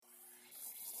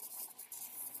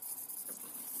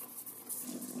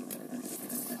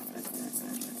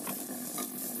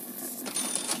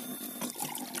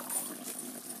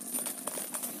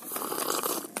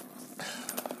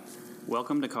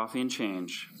Welcome to Coffee and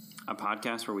Change, a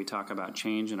podcast where we talk about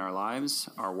change in our lives,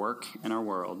 our work, and our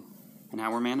world, and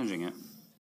how we're managing it.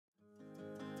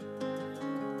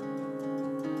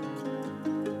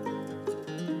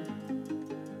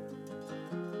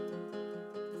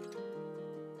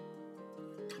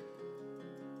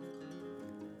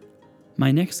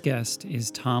 My next guest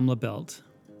is Tom LaBelt.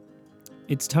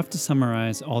 It's tough to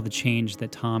summarize all the change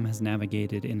that Tom has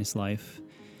navigated in his life.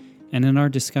 And in our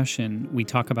discussion, we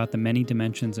talk about the many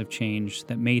dimensions of change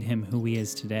that made him who he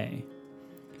is today.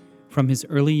 From his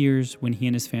early years when he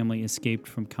and his family escaped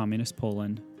from communist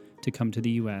Poland to come to the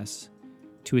U.S.,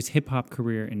 to his hip-hop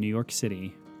career in New York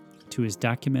City, to his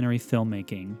documentary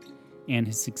filmmaking, and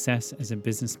his success as a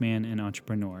businessman and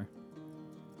entrepreneur.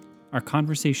 Our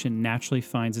conversation naturally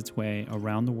finds its way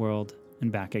around the world and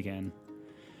back again.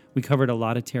 We covered a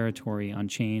lot of territory on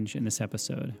change in this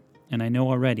episode, and I know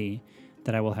already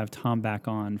that I will have Tom back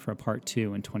on for a part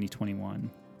 2 in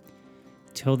 2021.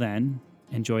 Till then,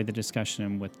 enjoy the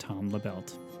discussion with Tom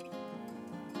LaBelt.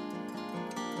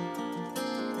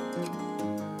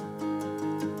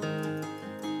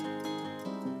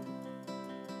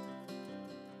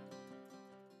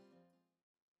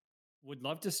 Would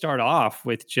love to start off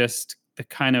with just the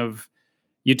kind of,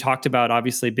 you talked about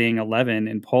obviously being 11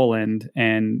 in Poland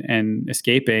and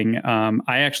escaping.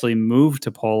 I actually moved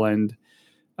to Poland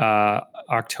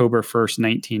October 1st,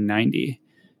 1990.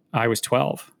 I was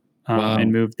 12 Wow.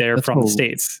 and moved there from the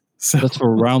States. So that's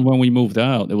around when we moved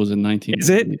out. It was in 1990. Is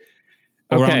it?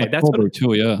 Around October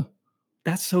too, yeah.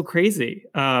 That's so crazy.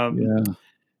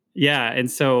 Yeah.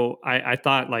 And so I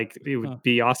thought like it would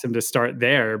be awesome to start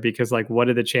there because like, what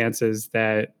are the chances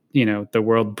that, you know, the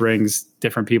world brings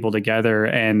different people together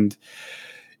and,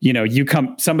 you know,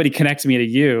 somebody connects me to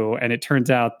you and it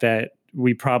turns out that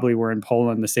we probably were in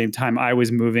Poland the same time. I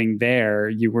was moving there.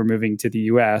 You were moving to the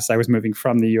U.S. I was moving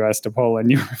from the U.S. to Poland.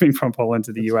 You were moving from Poland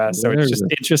to the U.S. So it's just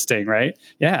interesting, right?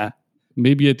 Yeah.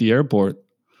 Maybe at the airport.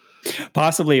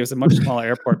 Possibly. It was a much smaller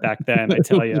airport back then. I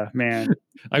tell you, man.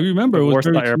 I remember the it was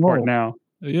Warsaw very airport small. now.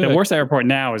 Yeah. The Warsaw airport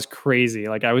now is crazy.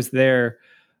 Like I was there.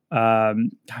 I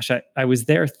was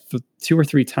there 2 or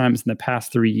 3 times in the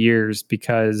past 3 years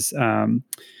because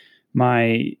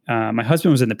my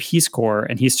husband was in the Peace Corps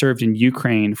and he served in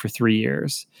Ukraine for 3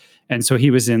 years. And so he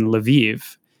was in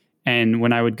Lviv. And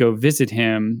when I would go visit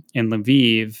him in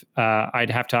Lviv, I'd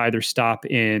have to either stop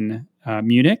in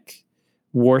Munich,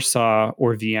 Warsaw,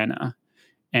 or Vienna.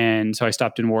 And so I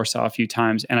stopped in Warsaw a few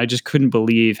times and I just couldn't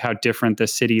believe how different the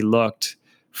city looked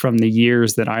from the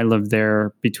years that I lived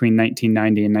there between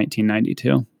 1990 and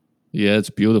 1992. Yeah, it's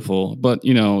beautiful. But,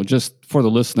 you know, just for the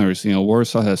listeners, you know,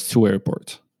 Warsaw has 2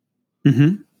 airports.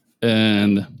 Mm-hmm.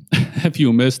 And if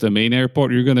you miss the main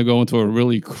airport, you're going to go into a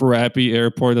really crappy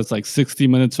airport that's like 60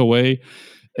 minutes away.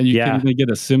 And you can't even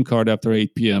get a SIM card after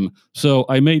 8 p.m. So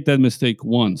I made that mistake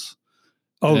once.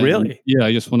 Oh, really? Yeah,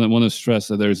 I just want to stress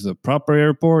that there's the proper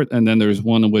airport. And then there's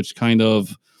one which kind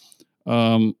of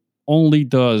only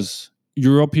does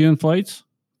European flights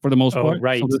for the most part.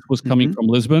 Right. So this was coming from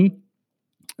Lisbon.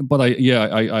 But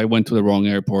I went to the wrong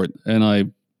airport and I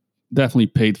definitely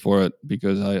paid for it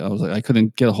because I was like, I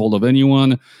couldn't get a hold of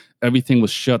anyone. Everything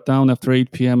was shut down after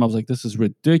 8 p.m. I was like, this is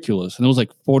ridiculous. And it was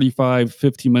like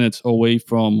 50 minutes away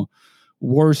from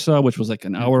Warsaw, which was like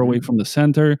an hour away from the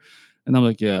center. And I'm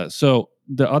like, yeah. So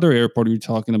the other airport you're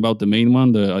talking about, the main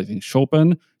one, I think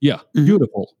Chopin. Yeah.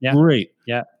 Beautiful. Yeah. Great.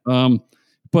 Yeah.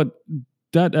 But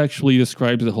that actually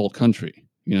describes the whole country,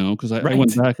 you know, because I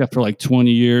went back after like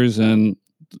 20 years and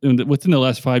within the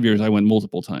last 5 years, I went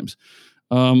multiple times.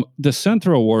 The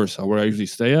center of Warsaw, where I usually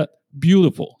stay at,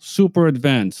 beautiful, super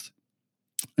advanced.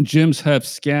 Gyms have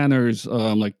scanners,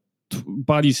 like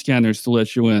body scanners to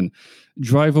let you in,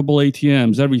 drivable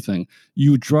ATMs, everything.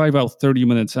 You drive out 30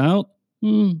 minutes out,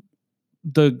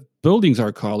 the buildings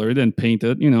are colored and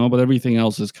painted, you know, but everything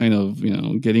else is kind of, you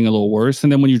know, getting a little worse.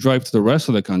 And then when you drive to the rest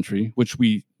of the country, which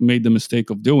we made the mistake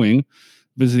of doing,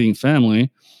 visiting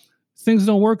family, things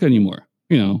don't work anymore,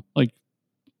 you know, like,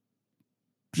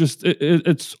 just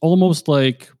it's almost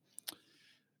like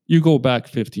you go back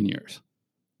 15 years,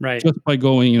 right? Just by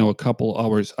going, you know, a couple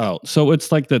hours out. So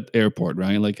it's like that airport,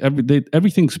 right? Like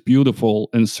everything's beautiful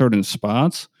in certain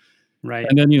spots, right?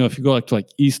 And then, you know, if you go to like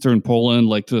Eastern Poland,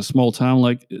 like to a small town,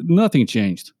 like nothing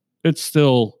changed. It's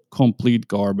still complete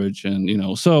garbage, and you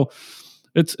know, so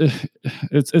it's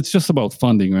just about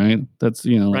funding, right? That's,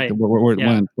 you know, like where it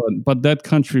went. But that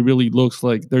country really looks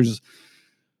like there's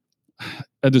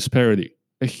a disparity.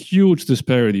 A huge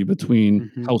disparity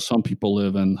between how some people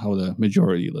live and how the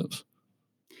majority lives.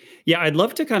 Yeah, I'd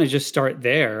love to kind of just start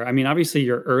there. I mean, obviously,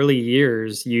 your early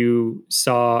years, you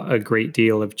saw a great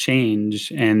deal of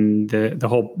change, and the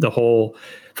whole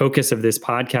focus of this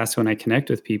podcast, when I connect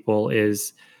with people,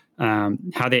 is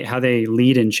how they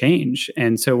lead and change.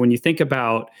 And so, when you think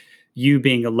about you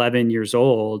being 11 years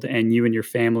old and you and your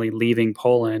family leaving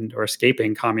Poland or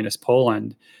escaping communist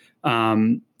Poland,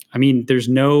 I mean, there's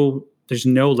no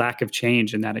lack of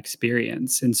change in that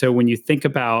experience. And so, when you think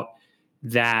about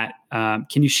that,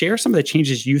 can you share some of the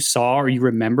changes you saw or you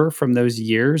remember from those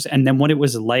years, and then what it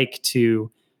was like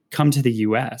to come to the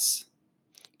US?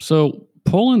 So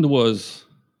Poland was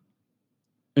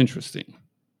interesting,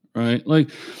 right?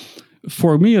 Like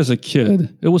for me as a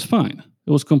kid, it was fine.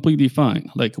 It was completely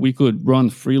fine. Like we could run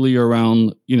freely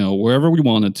around, wherever we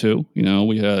wanted to.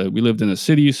 We lived in a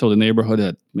city, so the neighborhood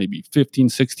had maybe 15,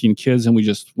 16 kids, and we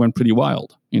just went pretty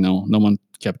wild. No one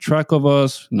kept track of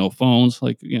us, no phones,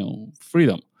 like,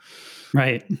 freedom.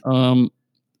 Right.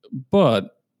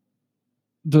 But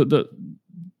the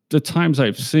the times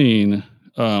I've seen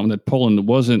that Poland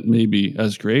wasn't maybe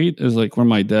as great is like where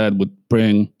my dad would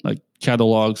bring like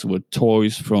catalogs with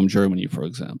toys from Germany, for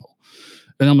example.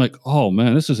 And I'm like, oh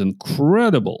man, this is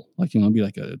incredible. Like, it'd be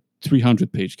like a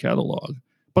 300-page catalog.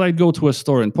 But I'd go to a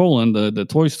store in Poland, the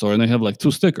toy store, and they have like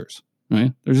 2 stickers,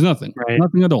 right? There's nothing, Right.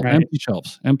 nothing at all. Right. Empty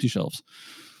shelves, empty shelves.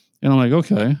 And I'm like,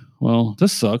 okay, well,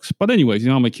 this sucks. But anyways,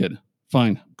 I'm a kid.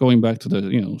 Fine. Going back to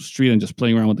the, street and just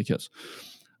playing around with the kids.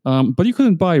 But you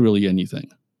couldn't buy really anything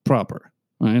proper,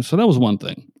 right? So that was one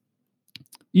thing.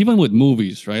 Even with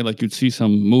movies, right? Like you'd see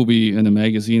some movie in a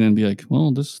magazine and be like,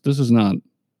 well, this is not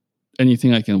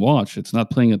anything I can watch. It's not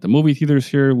playing at the movie theaters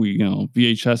here.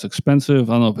 VHS expensive.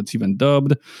 I don't know if it's even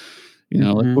dubbed.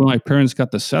 Like when my parents got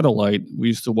the satellite, we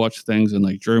used to watch things in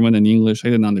like German and English. I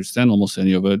didn't understand almost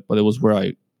any of it, but it was where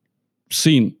I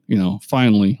seen,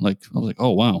 finally, like I was like,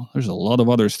 oh wow, there's a lot of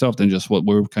other stuff than just what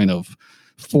we're kind of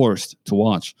forced to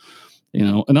watch.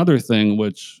 Another thing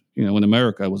which, in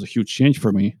America was a huge change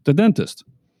for me, the dentist.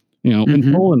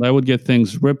 In Poland, I would get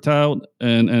things ripped out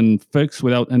and fixed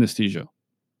without anesthesia.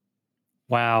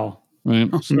 Wow. Right.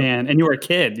 Oh, so, man. And you were a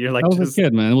kid. You're like, I was a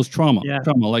kid, man. It was trauma. Yeah.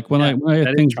 Trauma. Like when I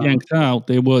had things yanked out,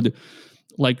 they would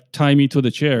like tie me to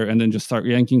the chair and then just start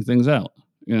yanking things out.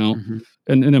 And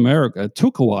in America, it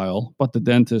took a while, but the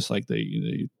dentists, like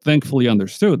they thankfully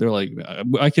understood. They're like,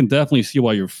 I can definitely see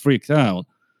why you're freaked out.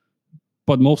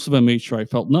 But most of them made sure I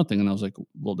felt nothing. And I was like,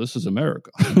 well, this is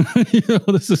America.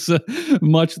 This is a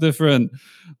much different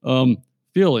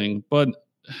feeling. But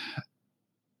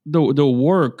the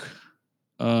work,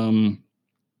 when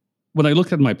I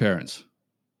looked at my parents,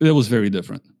 it was very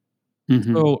different.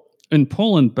 So in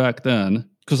Poland back then,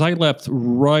 because I left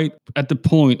right at the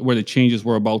point where the changes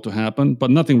were about to happen, but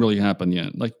nothing really happened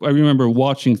yet. Like I remember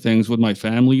watching things with my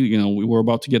family. We were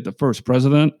about to get the first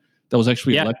president that was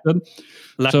actually elected.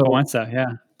 Lech Wałęsa, yeah.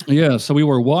 Yeah, so we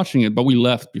were watching it, but we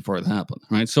left before it happened,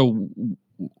 right? So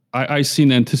I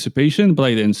seen anticipation, but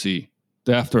I didn't see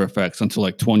the after effects until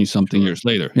like 20-something years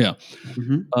later. Yeah.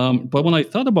 But when I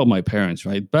thought about my parents,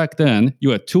 right, back then, you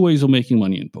had 2 ways of making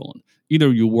money in Poland.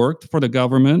 Either you worked for the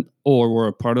government or were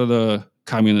a part of the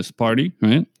Communist Party,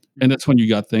 right? And that's when you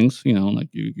got things, like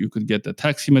you could get the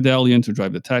taxi medallion to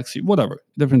drive the taxi, whatever,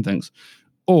 different things.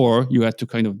 Or you had to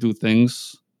kind of do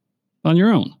things on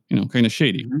your own, kind of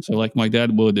shady. So like my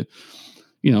dad would,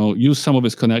 use some of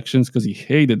his connections because he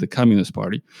hated the Communist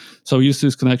Party. So he used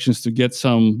his connections to get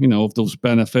some, of those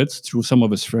benefits through some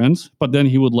of his friends. But then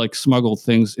he would like smuggle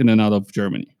things in and out of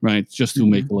Germany, right? Just to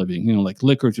make a living, like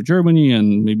liquor to Germany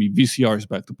and maybe VCRs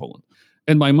back to Poland.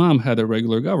 And my mom had a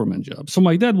regular government job. So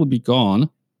my dad would be gone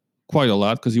quite a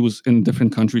lot because he was in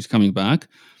different countries coming back.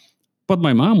 But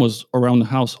my mom was around the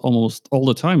house almost all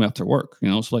the time after work,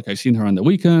 So like I seen her on the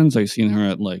weekends. I seen her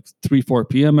at like 3, 4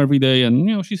 p.m. every day.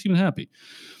 And, she seemed happy.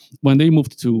 When they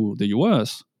moved to the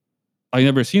U.S., I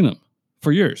never seen them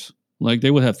for years. Like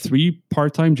they would have 3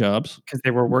 part-time jobs. Because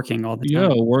they were working all the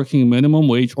time. Yeah, working minimum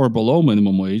wage or below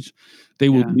minimum wage. They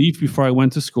would leave before I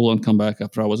went to school and come back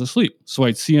after I was asleep. So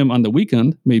I'd see him on the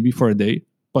weekend, maybe for a day.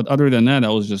 But other than that,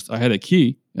 I had a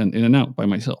key and in and out by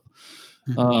myself.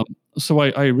 So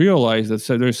I realized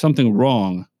that there's something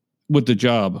wrong with the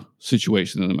job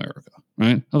situation in America,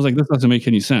 right? I was like, this doesn't make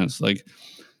any sense. Like,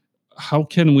 how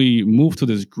can we move to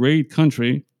this great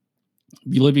country,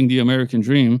 be living the American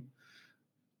dream,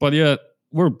 but yet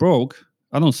we're broke?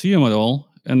 I don't see them at all.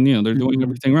 And, they're doing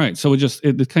everything right. So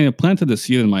it kind of planted the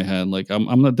seed in my head. Like,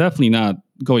 I'm definitely not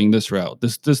going this route.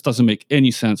 This doesn't make any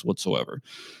sense whatsoever.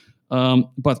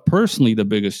 But personally, the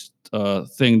biggest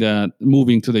thing that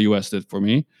moving to the U.S. did for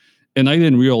me, and I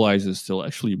didn't realize this till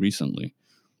actually recently,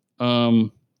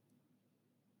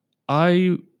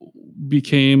 I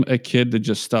became a kid that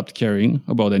just stopped caring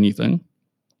about anything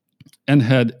and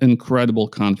had incredible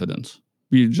confidence.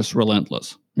 Be just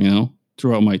relentless,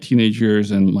 throughout my teenage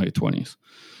years and my 20s.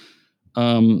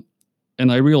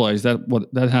 And I realized that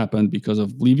that happened because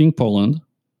of leaving Poland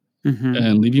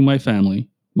and leaving my family,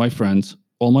 my friends,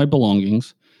 all my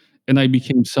belongings, and I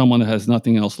became someone that has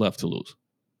nothing else left to lose.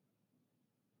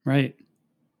 Right.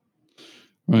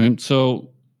 So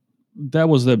that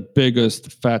was the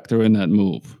biggest factor in that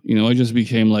move. I just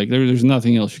became like, there's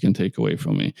nothing else you can take away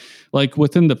from me. Like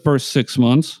within the first 6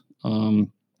 months,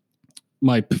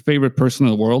 my favorite person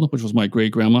in the world, which was my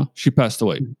great grandma, she passed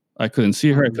away. I couldn't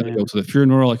see her. I couldn't go to the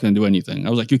funeral. I couldn't do anything. I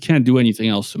was like, you can't do anything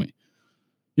else to me.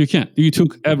 You can't. You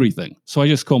took everything. So I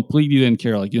just completely didn't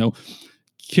care. Like,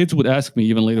 kids would ask me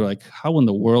even later, like, how in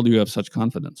the world do you have such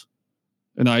confidence?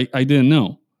 And I didn't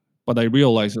know, but I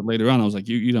realized it later on. I was like,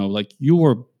 you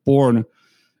were born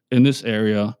in this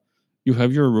area. You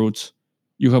have your roots.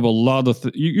 You have a lot of,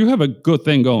 you have a good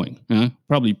thing going.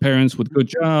 Probably parents with good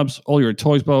jobs, all your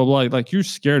toys, blah, blah, blah. Like, you're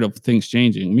scared of things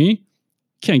changing. Me,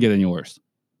 can't get any worse.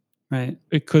 Right.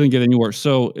 It couldn't get any worse.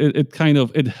 So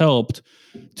it helped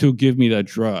to give me that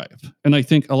drive. And I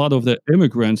think a lot of the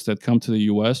immigrants that come to the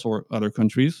US or other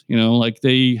countries, like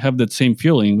they have that same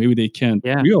feeling. Maybe they can't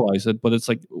realize it, but it's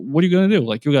like, what are you going to do?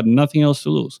 Like, you got nothing else to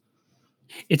lose.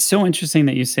 It's so interesting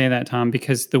that you say that, Tom,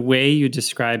 because the way you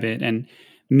describe it, and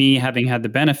me having had the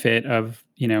benefit of,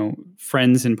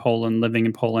 friends in Poland, living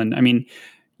in Poland, I mean,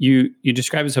 you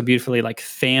describe it so beautifully, like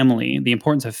family, the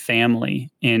importance of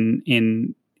family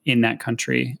in that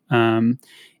country.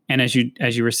 And as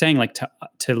you were saying, like to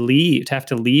have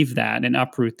to leave that and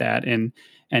uproot that and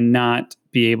not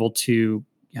be able to,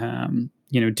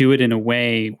 do it in a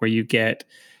way where you get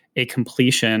a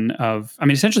completion of,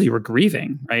 essentially you were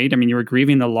grieving, right? You were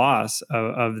grieving the loss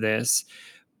of this,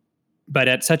 but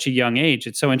at such a young age,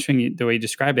 it's so interesting the way you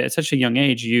describe it. At such a young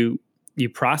age, you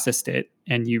processed it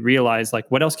and you realized, like,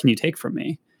 what else can you take from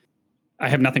me? I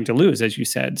have nothing to lose, as you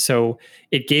said. So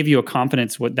it gave you a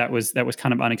confidence that was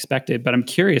kind of unexpected. But I'm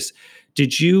curious,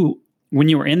 when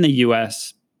you were in the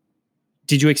US,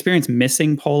 did you experience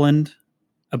missing Poland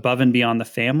above and beyond the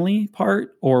family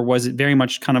part, or was it very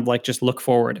much kind of like just look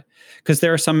forward? Because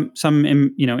there are some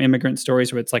immigrant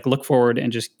stories where it's like look forward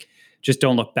and just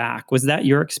don't look back. Was that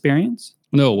your experience?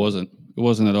 No, it wasn't. It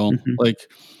wasn't at all. Like,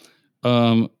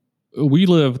 we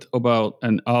lived about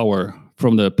an hour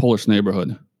from the Polish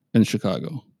neighborhood in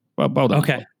Chicago, about an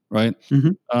hour, right?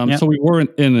 So we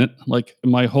weren't in it. Like,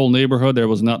 my whole neighborhood, there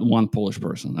was not one Polish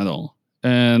person at all.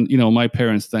 And, my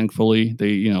parents, thankfully,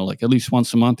 they, like at least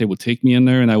once a month, they would take me in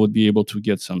there and I would be able to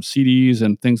get some CDs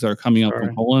and things that are coming up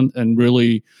from Poland. And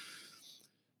really,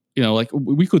 like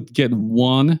we could get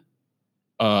one,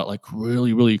 like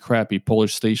really, really crappy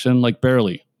Polish station, like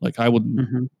barely. Like I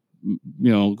would,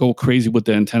 go crazy with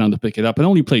the antenna to pick it up and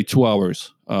only play 2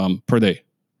 hours per day,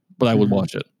 but I would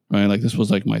watch it, right? Like this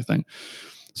was like my thing.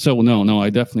 So no, I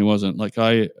definitely wasn't. Like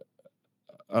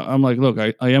I'm like, look,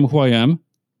 I am who I am.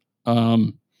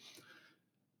 And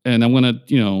I'm going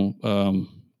to,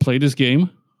 play this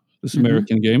game, this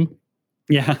American game.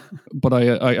 Yeah. But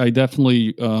I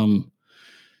definitely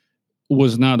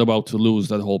was not about to lose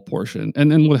that whole portion.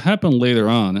 And then what happened later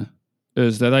on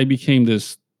is that I became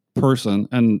this person,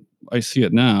 and I see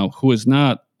it now, who is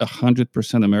not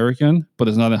 100% American, but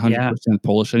is not 100%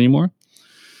 Polish anymore.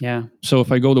 Yeah. So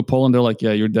if I go to Poland, they're like,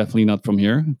 yeah, you're definitely not from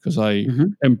here, because I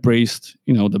embraced,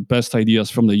 the best ideas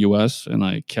from the US and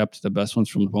I kept the best ones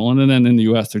from Poland. And then in the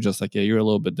US, they're just like, yeah, you're a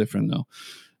little bit different though.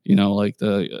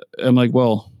 I'm like,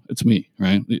 well, it's me,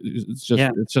 right? It's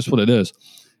just what it is.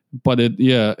 But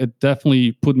it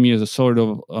definitely put me as a sort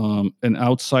of an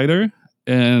outsider,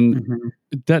 and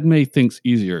that made things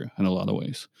easier in a lot of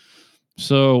ways.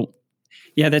 So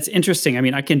yeah, that's interesting.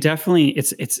 I can definitely,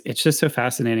 it's just so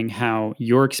fascinating how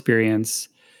your experience,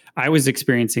 I was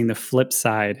experiencing the flip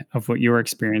side of what you were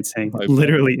experiencing,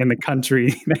 literally in the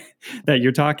country that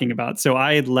you're talking about. So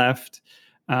I had left,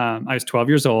 I was 12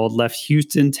 years old, left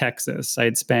Houston, Texas. I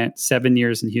had spent 7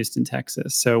 years in Houston,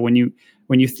 Texas. So when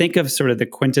you think of sort of the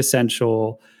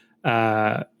quintessential,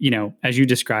 as you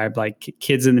described, like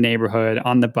kids in the neighborhood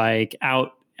on the bike,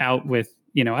 out with,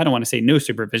 I don't want to say no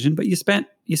supervision, but you spent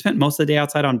most of the day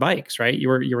outside on bikes, right? You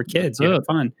were kids, you had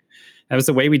fun. That was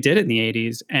the way we did it in the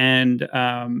 80s. And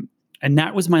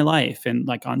that was my life, and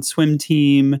like on swim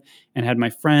team, and had my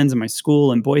friends and my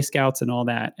school and Boy Scouts and all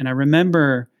that. And I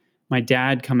remember my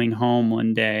dad coming home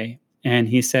one day and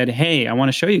he said, "Hey, I want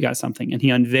to show you guys something." And he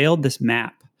unveiled this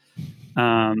map.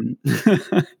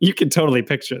 You can totally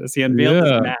picture this. He unveiled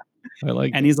this map. I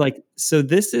like and he's like, "So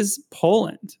this is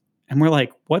Poland." And we're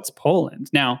like, what's Poland?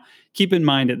 Now, keep in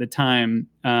mind at the time,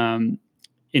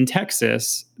 in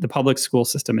Texas, the public school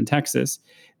system in Texas,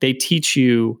 they teach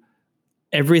you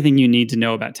everything you need to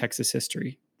know about Texas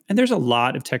history. And there's a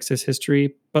lot of Texas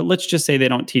history, but let's just say they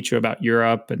don't teach you about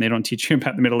Europe and they don't teach you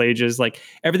about the Middle Ages. Like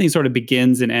everything sort of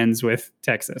begins and ends with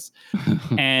Texas.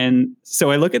 And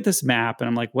so I look at this map and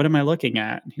I'm like, what am I looking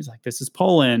at? And he's like, this is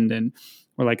Poland. And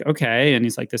we're like, okay. And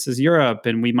he's like, this is Europe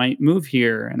and we might move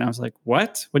here. And I was like,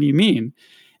 what? What do you mean?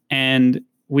 And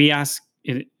we asked,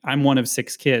 I'm one of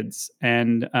 6 kids.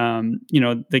 And,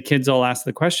 the kids all ask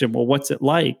the question, well, what's it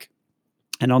like?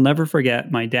 And I'll never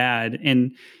forget my dad.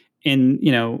 In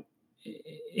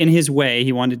his way,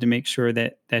 he wanted to make sure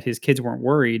that his kids weren't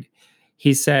worried.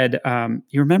 He said,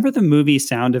 you remember the movie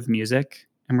Sound of Music?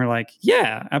 And we're like,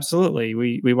 yeah, absolutely.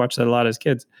 We watched that a lot as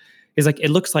kids. He's like, it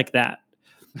looks like that.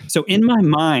 So in my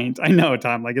mind, I know,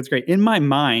 Tom, like it's great. In my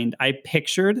mind, I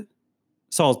pictured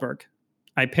Salzburg.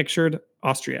 I pictured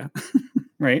Austria,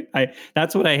 right?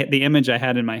 That's what the image I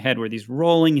had in my head were these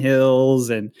rolling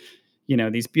hills and,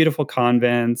 these beautiful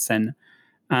convents. And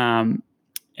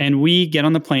we get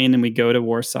on the plane and we go to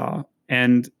Warsaw.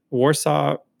 And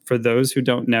Warsaw, for those who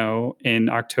don't know, in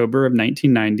October of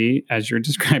 1990, as you're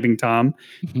describing, Tom,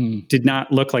 did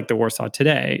not look like the Warsaw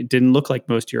today. It didn't look like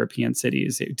most European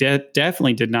cities. It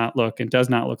definitely did not look and does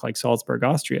not look like Salzburg,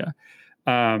 Austria.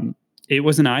 It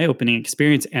was an eye-opening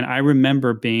experience. And I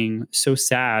remember being so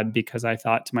sad because I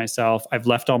thought to myself, I've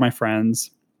left all my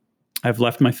friends. I've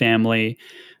left my family.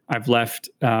 I've left,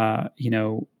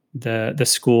 the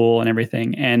school and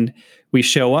everything. And we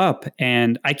show up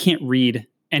and I can't read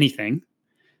anything.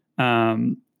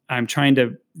 I'm trying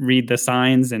to read the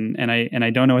signs and I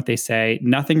don't know what they say.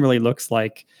 Nothing really looks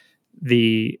like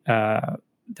the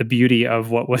beauty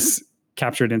of what was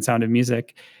captured in Sound of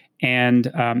Music.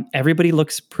 And everybody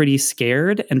looks pretty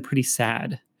scared and pretty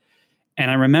sad.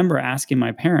 And I remember asking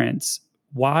my parents,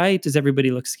 why does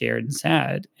everybody look scared and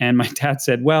sad? And my dad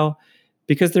said, well,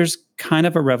 because there's kind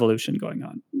of a revolution going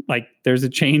on. Like there's a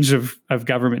change of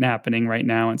government happening right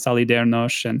now in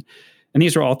Solidarność. And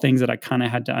these are all things that I kind of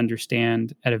had to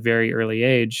understand at a very early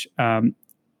age.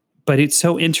 But it's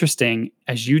so interesting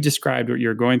as you described what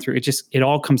you're going through. It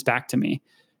all comes back to me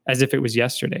as if it was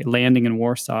yesterday, landing in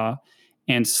Warsaw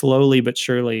and slowly but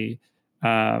surely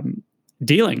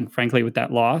dealing, frankly, with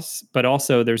that loss. But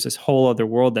also there's this whole other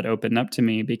world that opened up to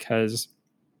me because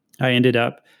I ended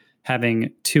up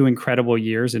having 2 incredible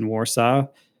years in Warsaw,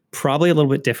 probably a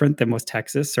little bit different than with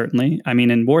Texas, certainly. I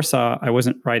mean, in Warsaw, I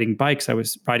wasn't riding bikes, I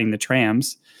was riding the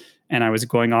trams and I was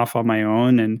going off on my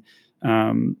own. And,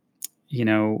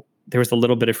 there was a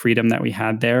little bit of freedom that we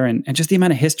had there. And just the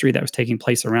amount of history that was taking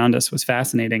place around us was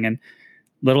fascinating. And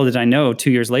little did I know,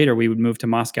 2 years later, we would move to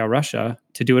Moscow, Russia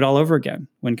to do it all over again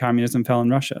when communism fell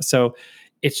in Russia. So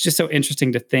it's just so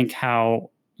interesting to think how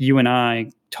you and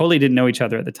I totally didn't know each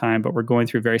other at the time, but we're going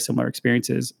through very similar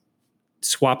experiences,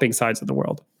 swapping sides of the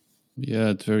world. Yeah,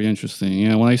 it's very interesting.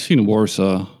 Yeah, when I seen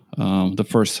Warsaw the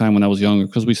first time when I was younger,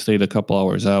 because we stayed a couple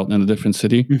hours out in a different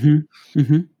city,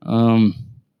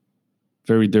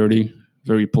 very dirty,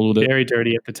 very polluted. Very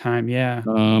dirty at the time, yeah.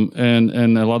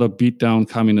 And a lot of beat down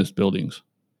communist buildings.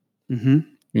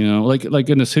 Like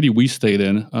in the city we stayed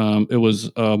in, it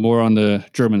was more on the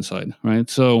German side, right?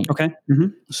 So okay.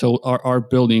 So our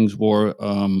buildings were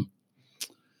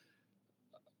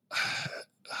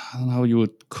I don't know how you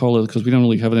would call it because we don't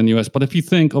really have it in the US. But if you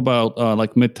think about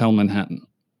like Midtown Manhattan,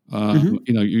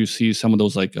 you see some of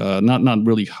those like not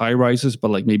really high rises,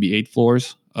 but like maybe 8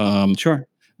 floors. Sure.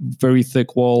 Very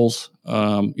thick walls.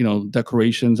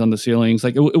 Decorations on the ceilings.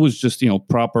 Like it was just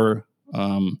proper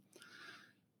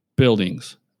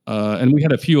buildings. And we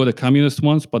had a few other communist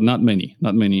ones, but not many.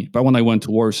 But when I went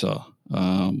to Warsaw,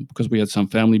 because we had some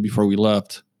family before we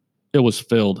left, it was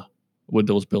filled with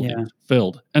those buildings,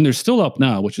 filled. And they're still up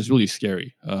now, which is really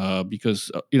scary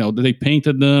because, they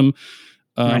painted them.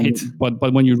 Right.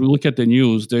 But when you look at the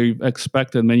news, they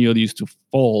expected many of these to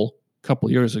fall a couple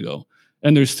of years ago.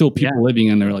 And there's still people living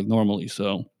in there like normally.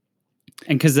 So.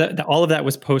 And because all of that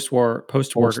was post-war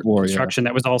construction,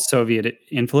 that was all Soviet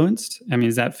influenced. I mean,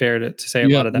 is that fair to say? A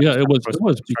lot of that? Yeah, it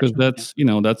was because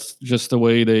that's just the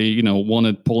way they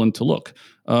wanted Poland to look.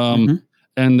 And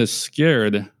the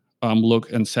scared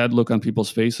look and sad look on people's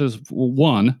faces.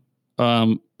 One,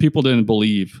 people didn't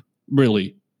believe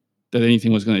really that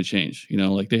anything was going to change.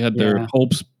 Like they had their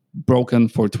hopes broken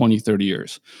for 20, 30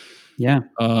 years. Yeah.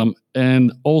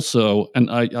 And also,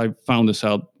 and I found this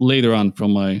out later on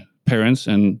from my parents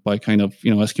and by kind of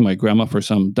asking my grandma for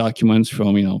some documents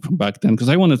from back then because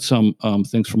I wanted some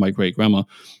things from my great grandma.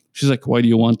 She's like, why do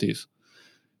you want these?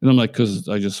 And I'm like, because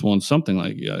I just want something.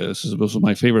 Like, yeah, this was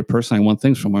my favorite person. I want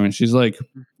things from her. And she's like,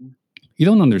 you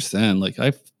don't understand. Like,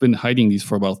 I've been hiding these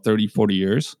for about 30, 40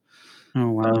 years. Oh,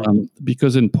 wow.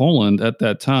 Because in Poland at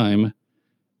that time,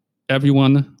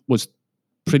 everyone was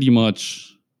pretty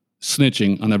much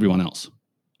snitching on everyone else.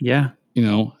 Yeah.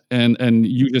 And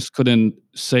you just couldn't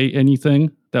say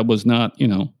anything that was not,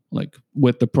 like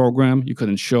with the program. You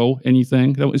couldn't show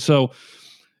anything. So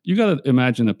you got to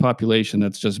imagine a population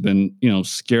that's just been,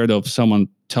 scared of someone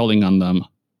telling on them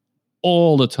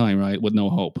all the time, right? With no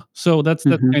hope. So that's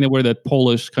kind of where that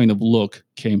Polish kind of look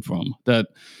came from. That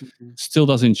still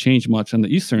doesn't change much on the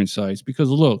Eastern sides, because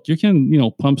look, you can,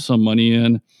 pump some money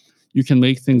in, you can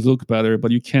make things look better,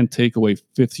 but you can't take away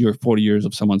 50 or 40 years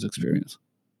of someone's experience.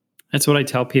 That's what I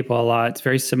tell people a lot. It's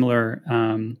very similar.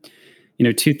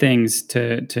 Two things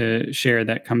to share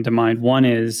that come to mind. One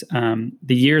is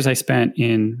the years I spent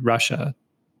in Russia.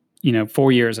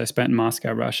 4 years I spent in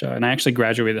Moscow, Russia, and I actually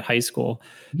graduated high school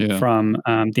from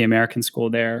the American school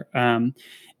there. And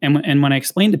when I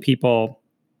explain to people,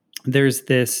 there's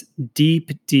this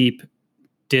deep, deep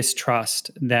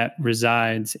distrust that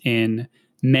resides in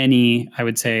many, I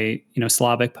would say,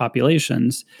 Slavic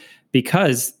populations,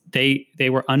 because they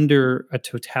were under a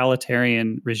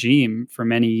totalitarian regime for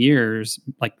many years,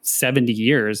 like 70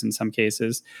 years in some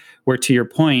cases, where, to your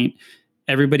point,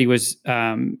 everybody was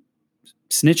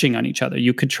snitching on each other.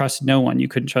 You could trust no one. You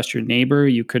couldn't trust your neighbor.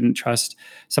 You couldn't trust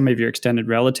some of your extended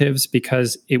relatives,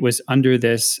 because it was under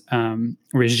this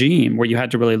regime where you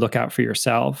had to really look out for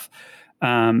yourself.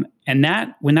 And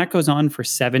that, when that goes on for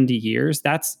 70 years,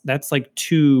 that's like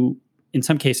in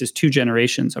some cases, 2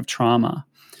 generations of trauma.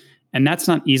 And that's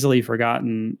not easily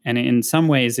forgotten. And in some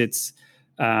ways it's,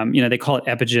 they call it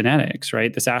epigenetics,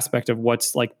 right? This aspect of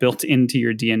what's like built into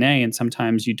your DNA. And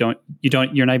sometimes you're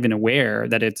not even aware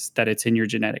that it's in your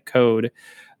genetic code.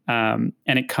 And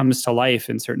it comes to life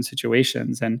in certain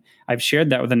situations. And I've shared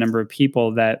that with a number of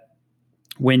people, that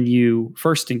when you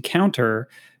first encounter,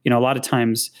 a lot of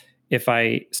times, if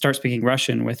I start speaking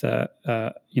Russian with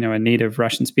a native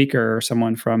Russian speaker or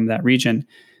someone from that region,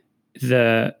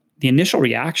 the initial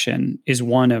reaction is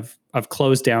one of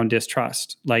closed down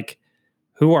distrust. Like,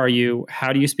 who are you?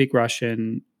 How do you speak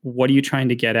Russian? What are you trying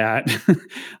to get at?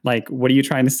 Like, what are you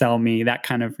trying to sell me? That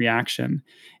kind of reaction.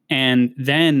 And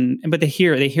then, but they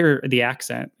hear the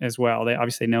accent as well. They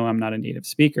obviously know I'm not a native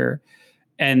speaker.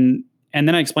 And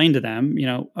then I explain to them,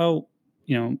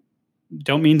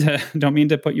 don't mean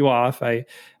to put you off. I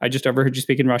just overheard you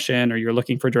speaking Russian, or you're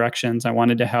looking for directions. I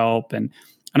wanted to help. And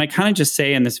I kind of just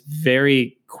say in this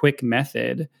very quick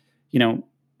method,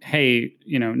 hey,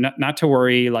 not to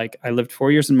worry. Like, I lived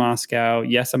 4 years in Moscow.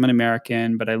 Yes, I'm an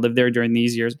American, but I lived there during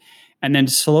these years. And then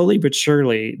slowly but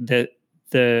surely,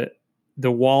 the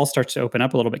wall starts to open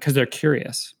up a little bit, because they're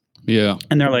curious. Yeah.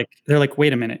 And they're like,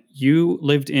 wait a minute, you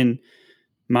lived in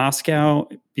Moscow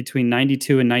between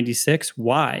 92 and 96.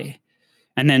 Why?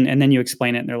 And then you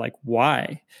explain it, and they're like,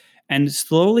 why? And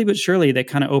slowly but surely they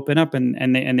kind of open up,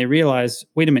 and they realize,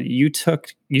 wait a minute, you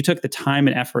took the time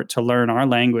and effort to learn our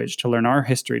language, to learn our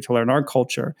history, to learn our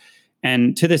culture.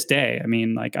 And to this day, I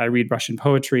mean, like, I read Russian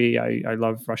poetry, I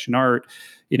love Russian art.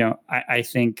 I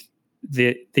think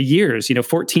the years,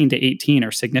 14 to 18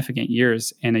 are significant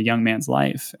years in a young man's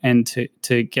life, and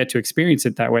to get to experience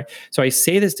it that way. So I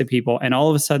say this to people, and all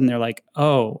of a sudden they're like,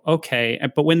 oh, okay.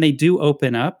 But when they do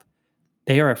open up,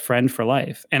 they are a friend for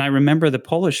life. And I remember our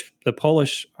Polish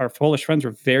friends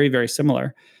were very, very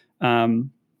similar.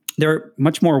 They're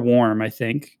much more warm, I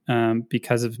think,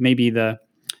 because of maybe the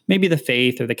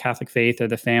faith, or the Catholic faith, or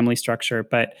the family structure.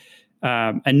 But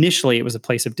initially it was a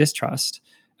place of distrust,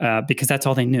 because that's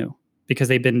all they knew, because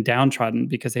they'd been downtrodden,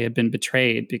 because they had been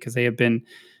betrayed, because they had been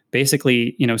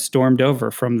basically, stormed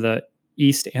over from the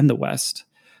East and the West.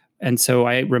 And so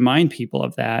I remind people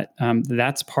of that.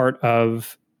 That's part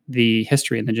of the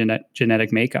history and the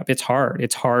genetic makeup. It's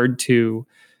hard to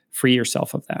free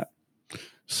yourself of that.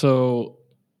 So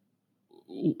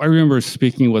I remember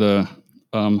speaking with a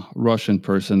Russian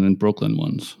person in Brooklyn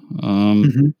once.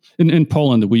 In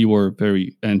Poland, we were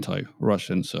very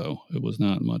anti-Russian, so it was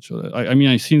not much of that. I mean,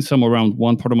 I've seen some around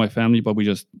one part of my family, but we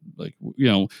just, like,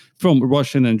 from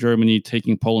Russian and Germany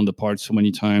taking Poland apart so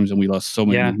many times, and we lost so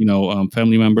many,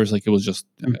 family members. Like, it was just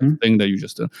a thing that you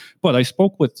just did. But I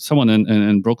spoke with someone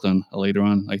in Brooklyn later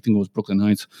on. I think it was Brooklyn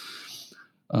Heights.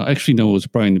 Actually, no, it was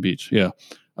Brighton Beach. Yeah.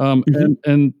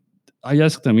 And I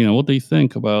asked them, what they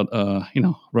think about,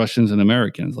 Russians and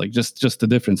Americans, like just the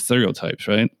different stereotypes,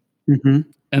 right?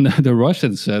 And the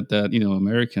Russians said that,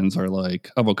 Americans are like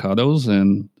avocados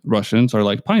and Russians are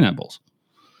like pineapples.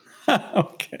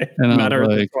 Okay. And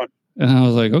I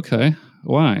was like, okay,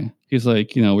 why? He's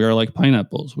like, we are like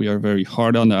pineapples. We are very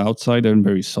hard on the outside and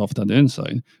very soft on the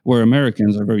inside, where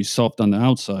Americans are very soft on the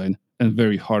outside and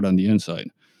very hard on the inside.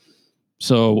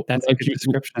 So, That's a good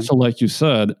description. like you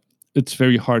said, it's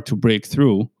very hard to break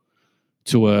through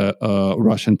to a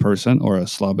Russian person or a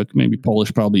Slavic, maybe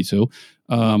Polish, probably too.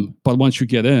 But once you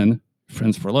get in,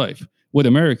 friends for life. With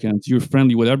Americans, you're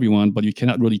friendly with everyone, but you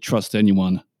cannot really trust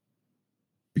anyone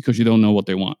because you don't know what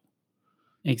they want.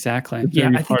 Exactly. Yeah,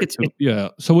 I think yeah.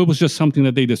 So it was just something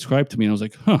that they described to me, and I was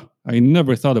like, I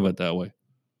never thought of it that way.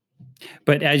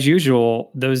 But as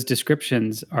usual, those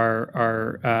descriptions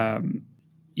are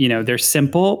they're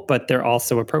simple, but they're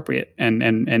also appropriate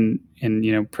and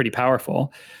pretty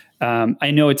powerful.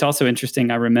 I know it's also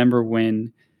interesting. I remember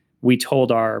when we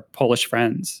told our Polish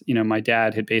friends, my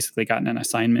dad had basically gotten an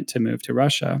assignment to move to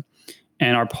Russia,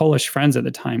 and our Polish friends at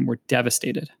the time were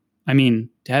devastated. I mean,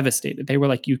 devastated. They were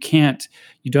like, you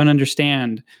don't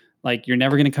understand. Like, you're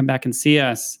never going to come back and see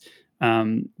us.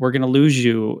 We're going to lose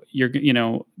you. They're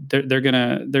going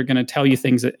to tell you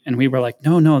things and we were like,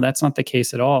 no, that's not the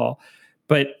case at all.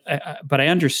 But I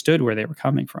understood where they were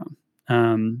coming from.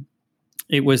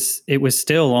 It was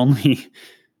still only,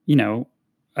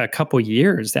 a couple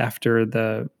years after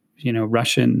the,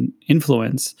 Russian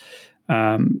influence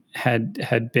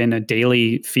had been a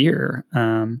daily fear.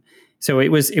 So it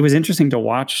was interesting to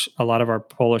watch a lot of our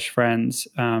Polish friends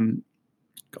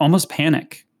almost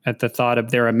panic at the thought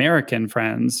of their American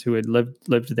friends who had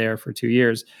lived there for 2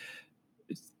 years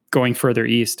going further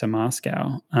east to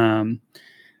Moscow.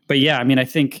 But yeah, I mean, I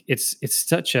think it's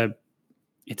such an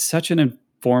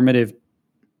informative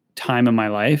time in my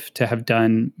life to have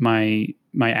done my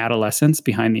adolescence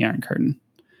behind the Iron Curtain.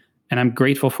 And I'm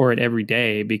grateful for it every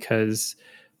day because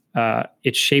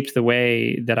it shaped the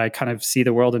way that I kind of see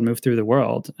the world and move through the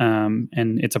world. And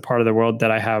it's a part of the world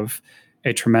that I have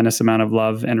a tremendous amount of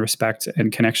love and respect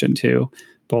and connection to,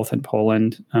 both in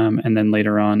Poland and then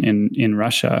later on in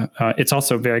Russia. It's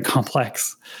also very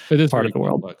complex. It is part of the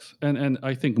world. Complex. And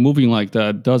I think moving like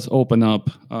that does open up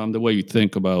the way you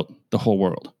think about the whole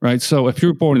world, right? So if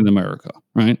you're born in America,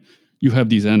 right, you have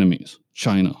these enemies,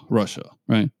 China, Russia,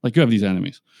 right? Like, you have these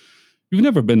enemies. You've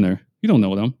never been there. You don't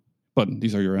know them, but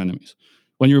these are your enemies.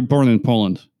 When you're born in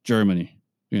Poland, Germany,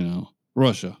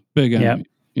 Russia, big enemy,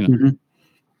 Mm-hmm.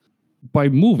 By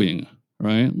moving,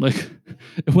 right? Like,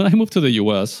 when I moved to the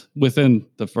US, within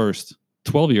the first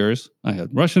 12 years, I had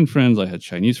Russian friends, I had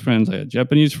Chinese friends, I had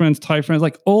Japanese friends, Thai friends,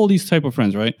 like all these type of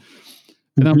friends, right?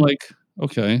 And I'm like,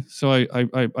 okay, so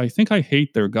I think I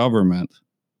hate their government,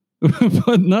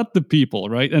 but not the people,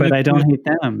 right? And but I don't hate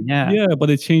them. Yeah. Yeah, but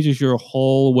it changes your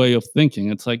whole way of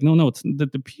thinking. It's like, no, it's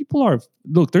that the people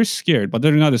look, they're scared, but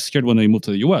they're not as scared when they move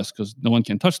to the US because no one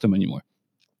can touch them anymore.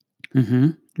 Mm-hmm.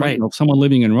 Right. If someone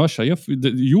living in Russia,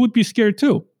 you would be scared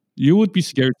too. You would be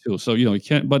scared too. So, you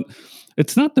can't, but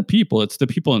it's not the people, it's the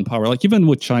people in power. Like, even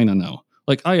with China now,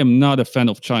 like, I am not a fan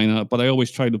of China, but I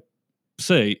always try to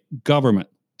say the government.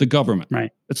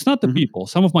 Right. It's not the people.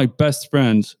 Some of my best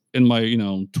friends in my,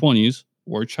 20s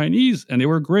were Chinese and they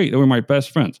were great. They were my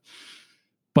best friends.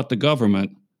 But the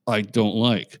government, I don't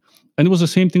like. And it was the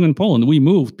same thing in Poland. We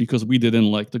moved because we didn't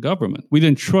like the government. We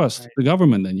didn't trust the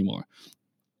government anymore.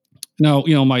 Now,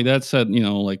 my dad said,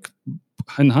 like,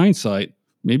 in hindsight,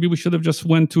 maybe we should have just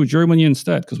went to Germany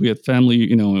instead because we had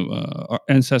family, our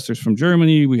ancestors from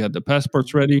Germany. We had the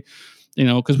passports ready,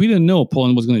 because we didn't know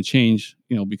Poland was going to change,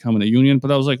 becoming a union. But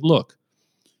I was like, look,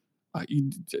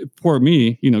 for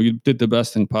me, you did the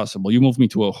best thing possible. You moved me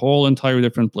to a whole entire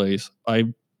different place.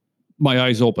 My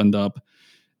eyes opened up.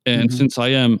 And since I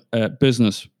am a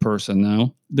business person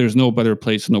now, there's no better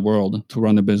place in the world to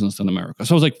run a business than America.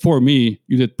 So I was like, for me,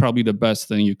 you did probably the best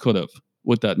thing you could have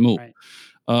with that move.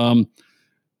 Right.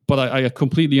 But I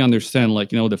completely understand, like,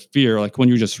 the fear, like when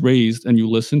you're just raised and you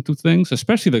listen to things,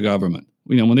 especially the government,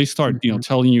 when they start,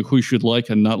 telling you who you should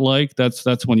like and not like,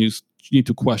 that's when you need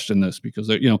to question this because,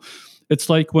 it's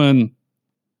like when,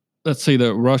 let's say,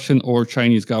 the Russian or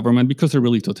Chinese government, because they're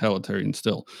really totalitarian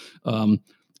still,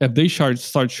 if they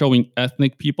start showing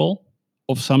ethnic people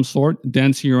of some sort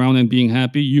dancing around and being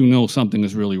happy, something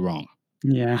is really wrong.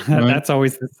 Yeah, right? That's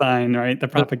always the sign, right? The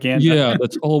propaganda. Yeah,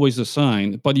 that's always a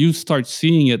sign. But you start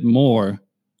seeing it more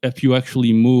if you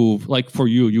actually move. Like, for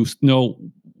you know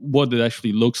what it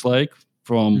actually looks like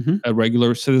from a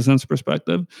regular citizen's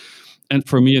perspective. And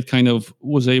for me, it kind of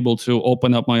was able to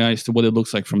open up my eyes to what it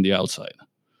looks like from the outside.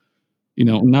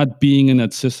 Not being in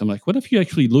that system. Like, what if you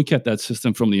actually look at that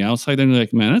system from the outside and you're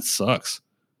like, man, that sucks.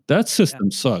 That system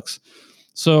sucks.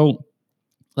 So,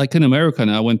 like, in America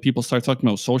now, when people start talking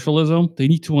about socialism, they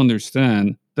need to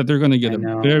understand that they're going to get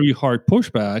a very hard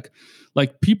pushback.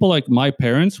 Like people like my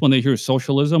parents, when they hear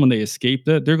socialism and they escaped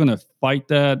it, they're going to fight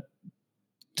that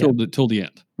till the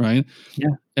end, right? Yeah.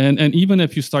 And even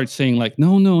if you start saying like,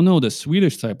 no, the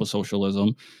Swedish type of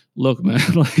socialism, look, man,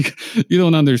 like you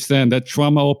don't understand that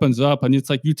trauma opens up, and it's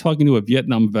like you talking to a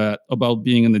Vietnam vet about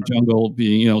being in the jungle,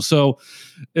 being, so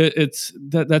it's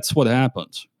that's what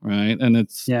happens, right? And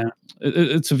it's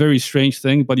a very strange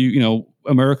thing, but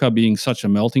America being such a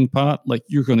melting pot, like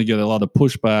you're going to get a lot of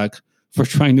pushback for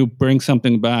trying to bring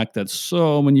something back that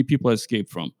so many people escape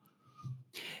from.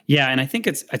 Yeah, and I think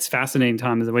it's fascinating,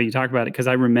 Tom, the way you talk about it, because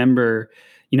I remember,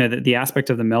 the aspect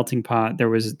of the melting pot. There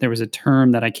was a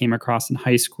term that I came across in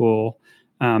high school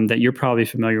that you're probably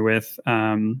familiar with,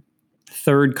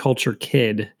 third culture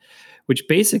kid, which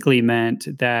basically meant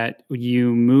that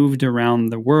you moved around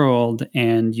the world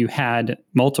and you had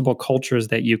multiple cultures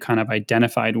that you kind of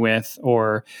identified with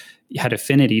or had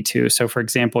affinity to. So, for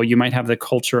example, you might have the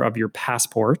culture of your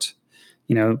passport.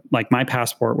 Like my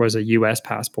passport was a U.S.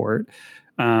 passport.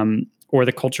 Or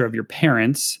the culture of your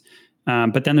parents.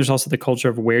 But then there's also the culture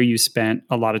of where you spent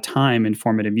a lot of time in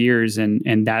formative years,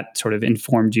 and that sort of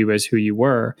informed you as who you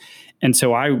were. And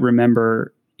so I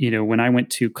remember, when I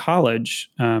went to college,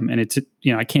 and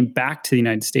I came back to the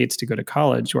United States to go to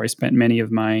college, where I spent many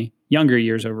of my younger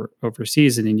years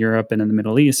overseas and in Europe and in the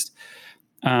Middle East.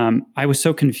 I was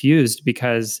so confused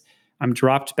because I'm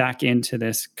dropped back into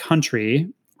this country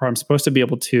where I'm supposed to be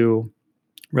able to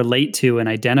relate to and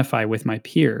identify with my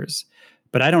peers,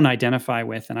 but I don't identify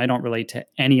with and I don't relate to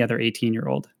any other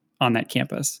 18-year-old on that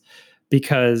campus,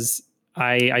 because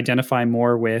I identify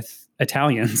more with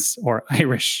Italians or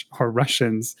Irish or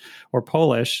Russians or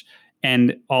Polish,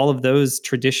 and all of those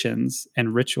traditions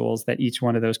and rituals that each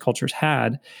one of those cultures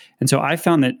had. And so I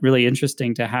found that really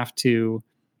interesting to have to,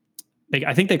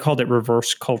 I think they called it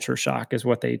reverse culture shock is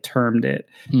what they termed it.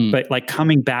 But like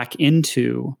coming back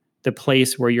into the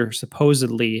place where you're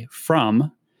supposedly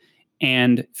from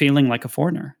and feeling like a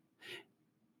foreigner.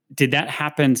 Did that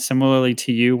happen similarly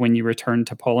to you when you returned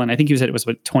to Poland? I think you said it was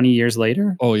 20 years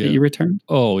later that you returned?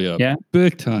 Oh, yeah. Yeah.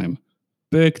 Big time.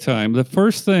 The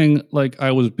first thing, like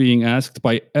I was being asked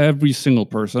by every single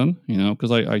person, because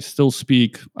I still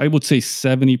speak, I would say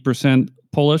 70%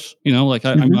 Polish, like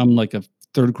I'm like a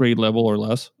third grade level or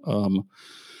less.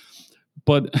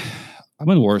 But I'm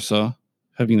in Warsaw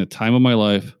having the time of my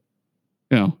life,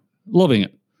 loving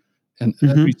it. And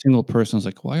every single person is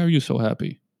like, why are you so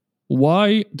happy?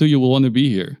 Why do you want to be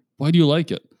here? Why do you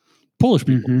like it? Polish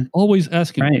people always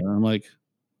asking me. I'm like,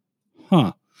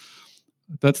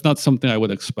 that's not something I would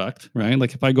expect, right?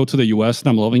 Like if I go to the US and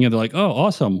I'm loving it, they're like, oh,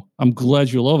 awesome. I'm glad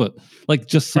you love it. Like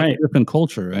just such a different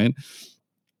culture, right?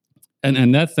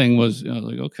 And that thing was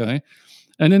like, okay.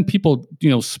 And then people,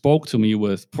 spoke to me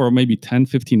for maybe 10,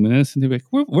 15 minutes, and they're like,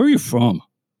 where are you from?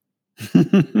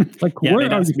 Like, where are you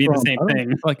from? The same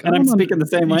thing. Like, and I'm speaking the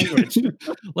same language.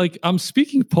 Like, I'm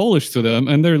speaking Polish to them,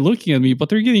 and they're looking at me, but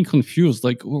they're getting confused.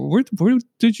 Like, where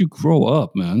did you grow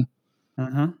up, man?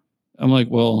 I'm like,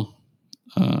 well,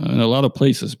 in a lot of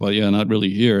places, but yeah, not really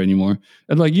here anymore.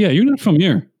 And like, yeah, you're not from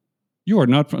here. You are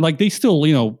not from. Like, they still,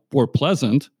 were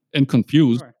pleasant and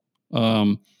confused,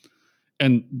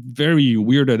 and very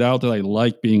weirded out that I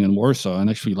like being in Warsaw and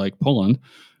actually like Poland.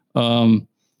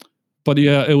 But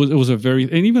yeah, it was a very,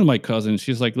 and even my cousin,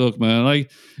 she's like, look, man, like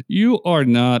you are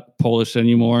not Polish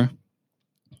anymore.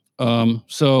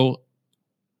 So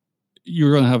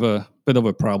you're going to have a bit of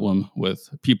a problem with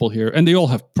people here. And they all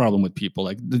have problem with people,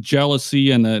 like the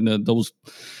jealousy and those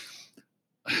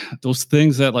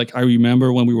things that like I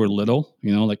remember when we were little,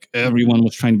 like everyone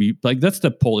was trying to be like, that's the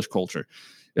Polish culture.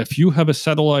 If you have a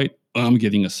satellite, I'm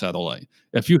getting a satellite.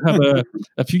 If you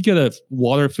get a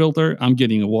water filter, I'm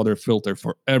getting a water filter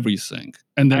for everything.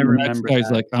 And then the next guy's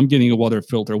like, I'm getting a water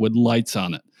filter with lights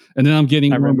on it. And then I'm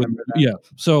getting one with, yeah.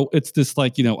 So it's this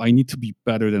like, I need to be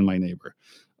better than my neighbor,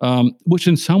 which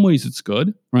in some ways it's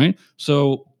good, right?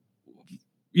 So,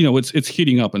 it's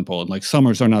heating up in Poland. Like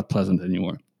summers are not pleasant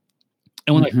anymore.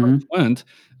 And when I first went,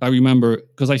 I remember,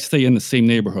 because I stay in the same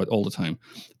neighborhood all the time,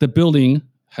 the building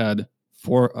had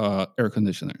 4 air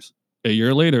conditioners. A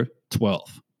year later,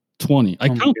 12, 20. I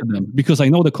counted them because I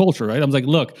know the culture, right? I'm like,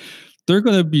 look, they're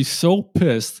going to be so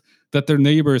pissed that their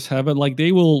neighbors have it. Like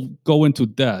they will go into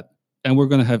debt, and we're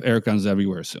going to have air cons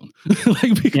everywhere soon.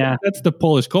 That's the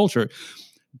Polish culture.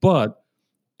 But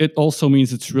it also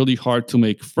means it's really hard to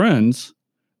make friends,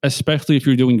 especially if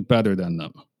you're doing better than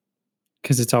them.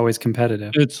 Because it's always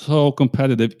competitive. It's so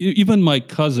competitive. Even my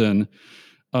cousin,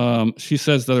 she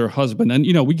says that her husband,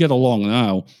 and we get along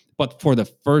now, but for the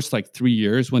first like 3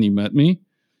 years when he met me,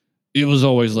 it was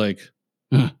always like,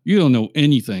 You don't know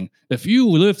anything. If you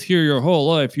lived here your whole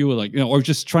life, you would like, or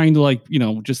just trying to like,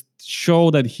 just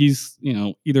show that he's,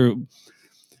 either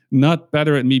not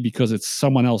better at me because it's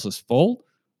someone else's fault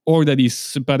or that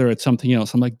he's better at something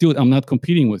else. I'm like, dude, I'm not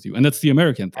competing with you. And that's the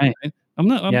American thing, right? I'm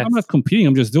not competing.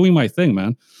 I'm just doing my thing,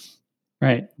 man.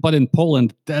 Right. But in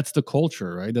Poland, that's the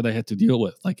culture, right, that I had to deal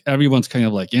with. Like everyone's kind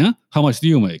of like, yeah, how much do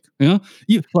you make?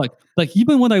 Like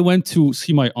even when I went to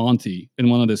see my auntie in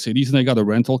one of the cities and I got a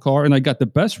rental car and I got the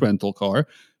best rental car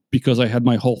because I had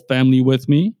my whole family with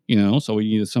me, so we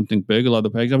needed something big, a lot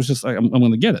of bags. I was just like, I'm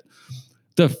going to get it.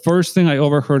 The first thing I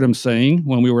overheard him saying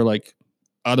when we were like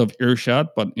out of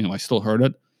earshot, but I still heard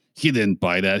it. He didn't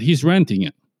buy that. He's renting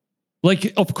it.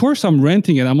 Like, of course I'm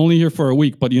renting it. I'm only here for a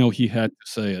week, but he had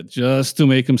to say it just to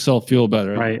make himself feel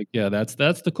better. Right. Like, yeah, that's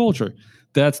the culture.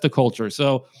 That's the culture.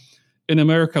 So in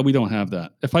America, we don't have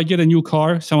that. If I get a new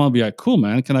car, someone will be like, cool,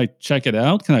 man. Can I check it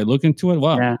out? Can I look into it?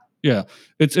 Wow. Yeah.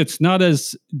 It's not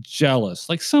as jealous.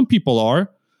 Like some people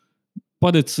are,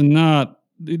 but it's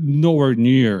nowhere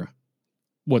near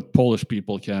what Polish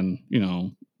people can,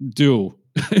 do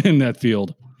in that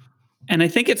field. And I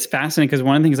think it's fascinating because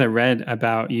one of the things I read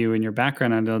about you and your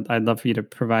background, I'd love for you to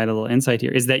provide a little insight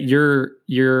here, is that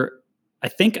you're I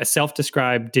think a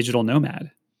self-described digital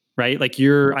nomad, right? Like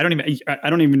I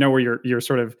don't even know where you're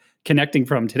sort of connecting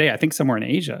from today. I think somewhere in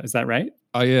Asia. Is that right?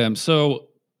 I am. So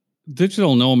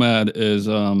digital nomad is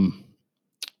a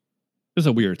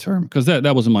weird term because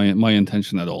that wasn't my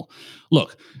intention at all.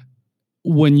 Look,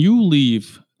 when you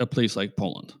leave a place like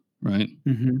Poland, right?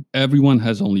 Mm-hmm. Everyone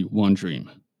has only one dream: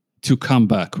 to come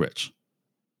back rich,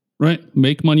 right?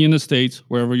 Make money in the States,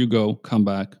 wherever you go, come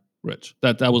back rich.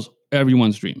 That was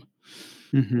everyone's dream.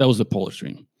 Mm-hmm. That was the Polish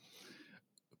dream.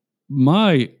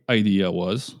 My idea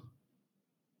was,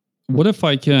 what if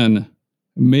I can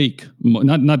make,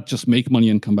 not just make money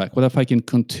and come back, what if I can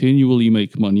continually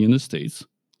make money in the States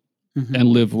and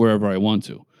live wherever I want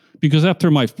to? Because after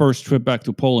my first trip back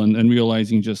to Poland and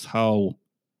realizing just how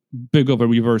big of a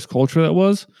reverse culture that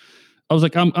was, I was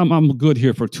like, I'm good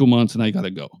here for 2 months and I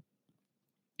gotta go.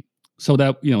 So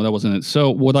that wasn't it. So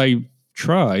what I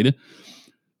tried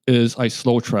is I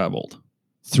slow traveled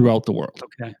throughout the world.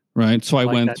 Okay. Right. So I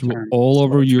went through all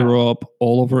over Europe,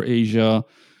 all over Asia,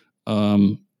 14,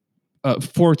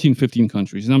 15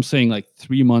 countries. And I'm saying like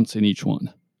 3 months in each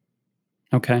one.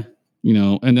 Okay.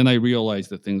 And then I realized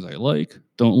the things I like,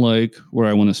 don't like, where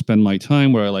I want to spend my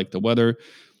time, where I like the weather.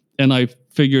 And I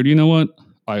figured, you know what?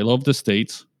 I love the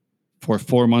States for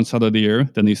 4 months out of the year.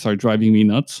 Then they start driving me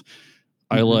nuts.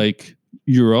 I like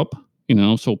Europe,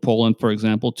 so Poland, for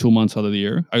example, 2 months out of the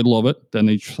year. I love it. Then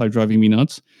they start driving me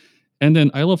nuts. And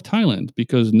then I love Thailand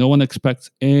because no one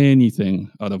expects anything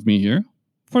out of me here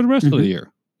for the rest of the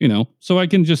year, so I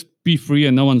can just be free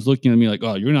and no one's looking at me like,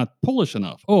 oh, you're not Polish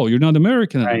enough. Oh, you're not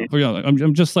American enough. Or,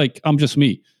 I'm just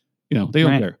me. They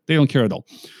don't care. They don't care at all.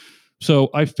 So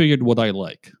I figured what I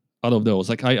like out of those.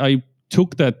 Like I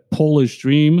took that Polish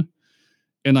dream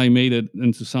and I made it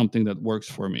into something that works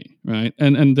for me, right?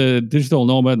 And the digital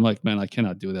nomad, I'm like, man, I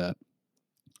cannot do that.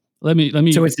 Let me.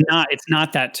 So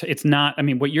it's not. I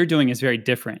mean, what you're doing is very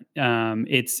different.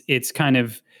 It's kind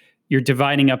of, you're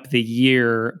dividing up the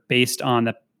year based on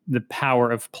the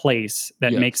power of place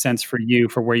that makes sense for you,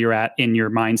 for where you're at in your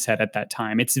mindset at that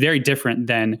time. It's very different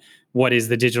than what is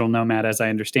the digital nomad, as I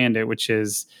understand it, which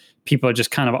is people are just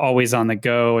kind of always on the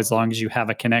go as long as you have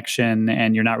a connection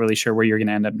and you're not really sure where you're going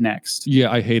to end up next.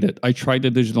 Yeah, I hate it. I tried the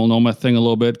digital nomad thing a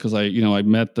little bit because I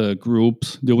met the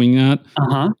groups doing that.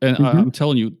 And I'm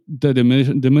telling you, the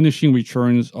diminishing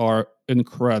returns are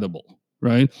incredible,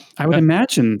 right? I would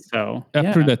imagine so.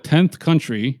 After the 10th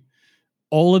country,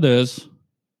 all it is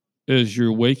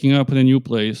you're waking up in a new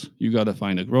place. You got to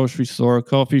find a grocery store,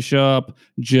 coffee shop,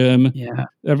 gym,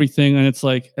 everything. And it's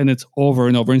like, and it's over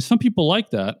and over. And some people like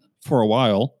that for a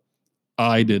while.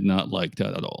 I did not like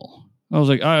that at all. I was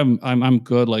like, I'm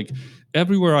good. Like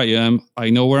everywhere I am, I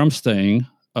know where I'm staying.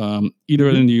 Either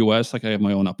in the US, like I have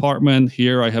my own apartment.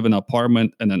 Here I have an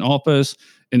apartment and an office.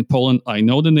 In Poland, I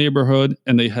know the neighborhood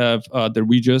and they have the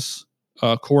Regis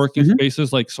co-working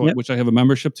spaces, which I have a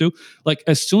membership to. Like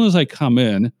as soon as I come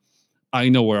in, I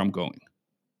know where I'm going.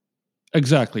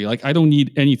 Exactly. Like I don't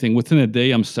need anything. Within a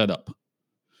day, I'm set up.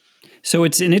 So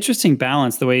it's an interesting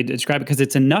balance, the way you describe it, because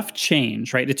it's enough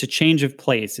change, right? It's a change of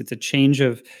place. It's a change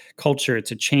of culture. It's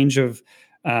a change of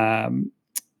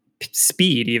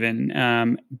speed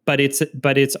even. But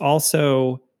it's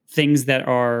also things that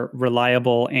are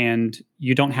reliable and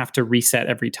you don't have to reset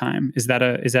every time. Is that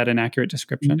an accurate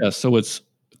description? Yeah. So it's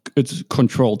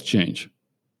controlled change.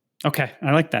 Okay, I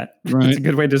like that. Right. That's a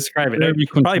good way to describe it. It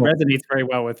probably resonates very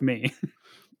well with me.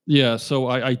 Yeah, so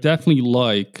I definitely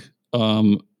like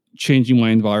changing my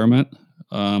environment.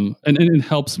 And it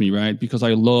helps me, right? Because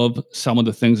I love some of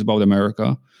the things about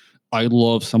America. I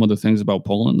love some of the things about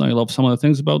Poland. I love some of the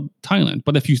things about Thailand.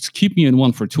 But if you keep me in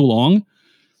one for too long,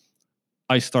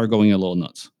 I start going a little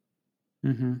nuts.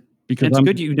 Mm-hmm. Because it's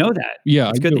good you know that. Yeah,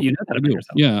 it's good that you know that about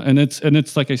yourself. Yeah, and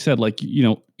it's like I said, like, you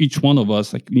know, each one of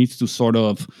us like needs to sort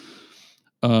of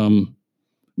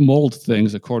mold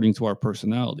things according to our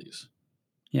personalities.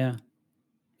 Yeah.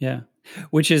 Yeah.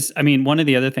 Which is, I mean, one of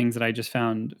the other things that I just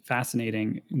found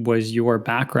fascinating was your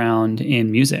background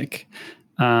in music,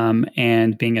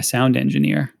 and being a sound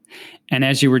engineer. And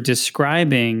as you were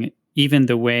describing, even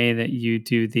the way that you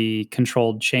do the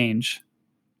controlled change,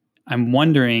 I'm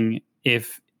wondering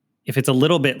if it's a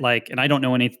little bit like, and I don't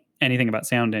know anything about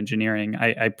sound engineering.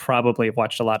 I probably have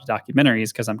watched a lot of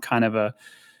documentaries because I'm kind of a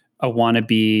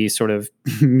wannabe sort of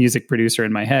music producer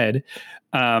in my head.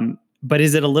 But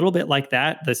is it a little bit like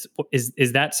that?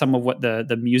 Is that some of what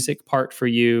the music part for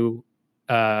you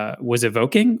was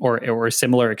evoking, or a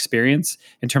similar experience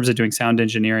in terms of doing sound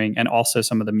engineering and also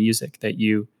some of the music that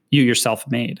you yourself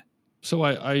made? So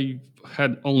I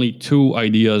had only two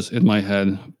ideas in my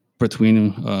head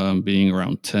between being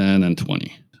around 10 and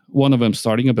 20. One of them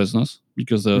starting a business,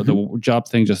 because the job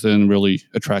thing just didn't really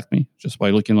attract me just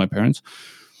by looking at my parents.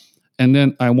 And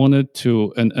then I wanted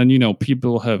to, and you know,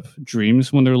 people have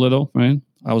dreams when they're little, right?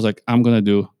 I was like, I'm going to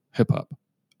do hip hop.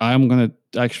 I'm going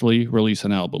to actually release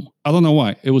an album. I don't know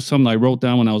why. It was something I wrote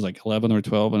down when I was like 11 or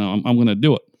 12, and I'm going to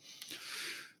do it.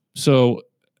 So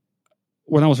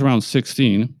when I was around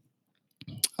 16,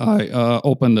 I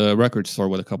opened a record store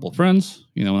with a couple of friends,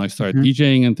 you know, and I started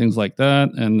DJing and things like that.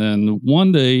 And then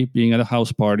one day, being at a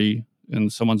house party in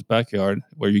someone's backyard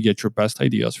where you get your best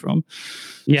ideas from,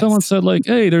 someone said like,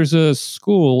 hey, there's a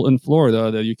school in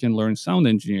Florida that you can learn sound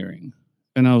engineering.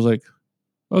 And I was like,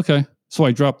 okay. So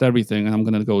I dropped everything and I'm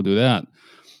going to go do that,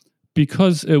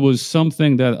 because it was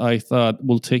something that I thought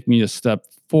will take me a step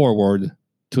forward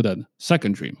to that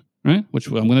second dream, right? Which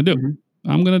I'm going to do.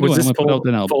 I'm going to do it. I'm going to put out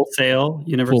an album. Full Sail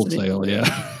University? Full Sail,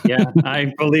 yeah. Yeah.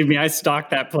 Believe me, I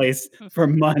stalked that place for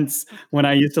months when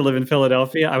I used to live in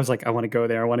Philadelphia. I was like, I want to go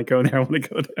there. I want to go there. I want to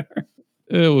go there.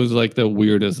 It was like the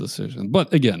weirdest decision.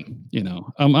 But again, you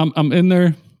know, I'm in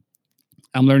there.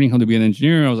 I'm learning how to be an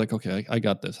engineer. I was like, okay, I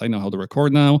got this. I know how to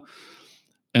record now.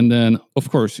 And then,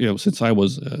 of course, you know, since I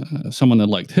was someone that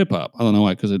liked hip hop, I don't know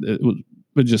why, because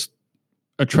it just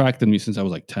attracted me since I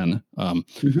was like 10.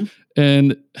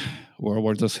 And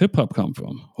where does hip hop come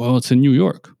from? Well, it's in New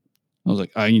York. I was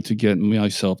like, I need to get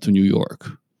myself to New York.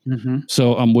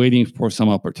 So I'm waiting for some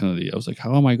opportunity. I was like,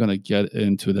 how am I going to get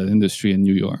into that industry in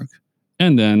New York?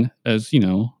 And then, as you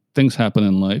know, things happen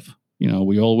in life. You know,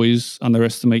 we always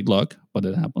underestimate luck, but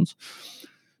it happens.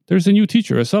 There's a new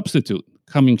teacher, a substitute,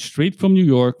 coming straight from New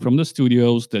York, from the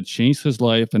studios, that changed his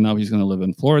life, and now he's going to live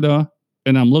in Florida.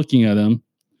 And I'm looking at him.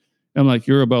 I'm like,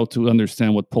 you're about to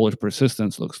understand what Polish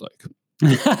persistence looks like.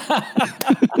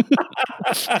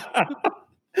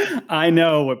 I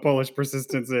know what Polish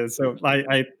persistence is. So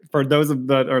I for those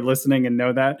that are listening and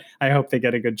know that, I hope they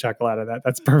get a good chuckle out of that.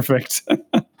 That's perfect.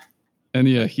 And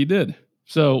yeah, he did.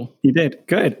 So he did.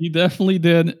 Good. He definitely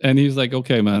did. And he's like,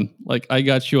 okay, man, like I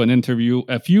got you an interview.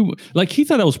 If you like, he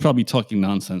thought I was probably talking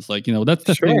nonsense. Like, you know, that's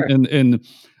the thing. And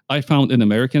I found in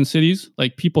American cities,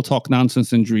 like people talk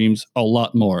nonsense in dreams a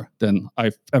lot more than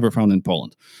I've ever found in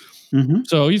Poland.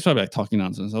 So he's probably like talking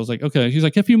nonsense. I was like, okay. He's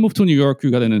like, if you move to New York,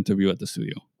 you got an interview at the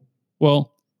studio.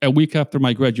 Well, a week after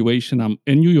my graduation, I'm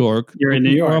in New York. You're in New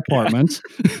York. Apartments.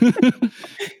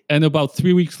 And about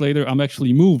 3 weeks later, I'm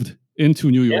actually moved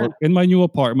into New York in my new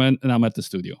apartment, and I'm at the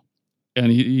studio.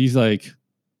 And he's like,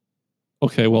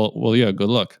 okay, well, yeah, good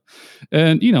luck.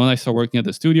 And, you know, and I start working at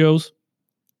the studios,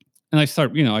 and I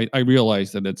start, you know, I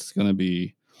realized that it's going to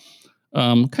be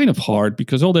kind of hard,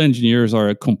 because all the engineers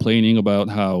are complaining about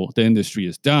how the industry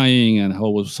is dying and how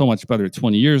it was so much better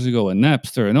 20 years ago and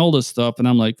Napster and all this stuff. And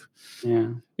I'm like,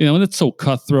 you know, and it's so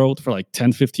cutthroat for like $10,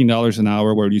 $15 an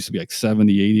hour, where it used to be like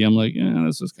 70, 80. I'm like, yeah,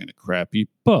 this is kind of crappy.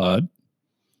 But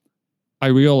I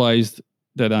realized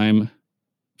that I'm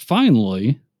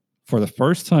finally, for the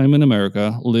first time in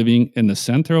America, living in the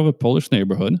center of a Polish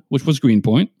neighborhood, which was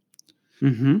Greenpoint.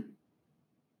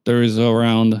 There is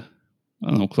around, I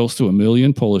don't know, close to 1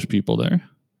 million Polish people there.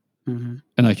 And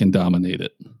I can dominate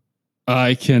it.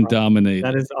 I can dominate.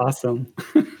 That is awesome.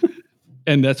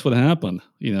 And that's what happened.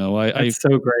 You know, that's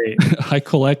so great. I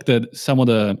collected some of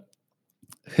the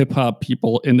hip hop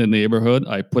people in the neighborhood.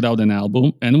 I put out an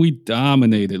album and we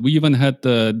dominated. We even had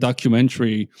the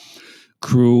documentary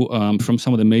crew from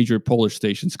some of the major Polish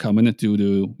stations come in and do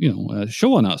the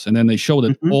show on us, and then they showed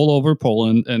it all over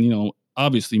Poland, and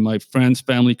obviously my friends,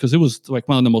 family, because it was like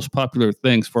one of the most popular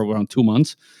things for around 2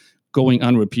 months, going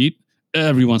on repeat.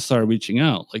 Everyone started reaching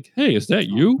out, like, "Hey, is that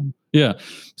you?" Yeah.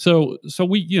 So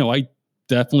I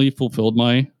definitely fulfilled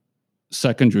my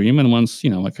second dream, and once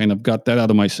I kind of got that out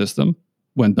of my system,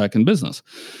 went back in business.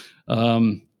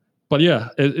 But yeah,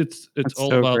 it's That's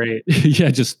all so about great.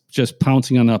 just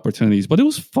pouncing on opportunities. But it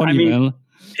was funny, man.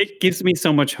 It gives me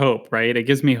so much hope, right? It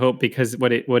gives me hope because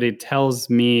what it tells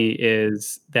me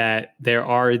is that there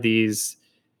are the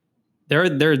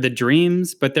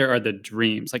dreams, but there are the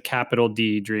dreams, like capital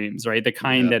D dreams, right? The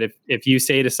kind that if you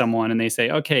say to someone and they say,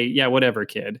 "Okay, yeah, whatever,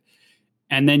 kid,"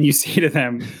 and then you say to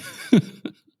them,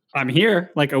 "I'm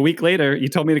here." Like a week later, you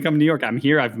told me to come to New York. I'm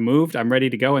here. I've moved. I'm ready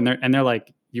to go. And they're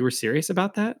like, "You were serious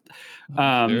about that?"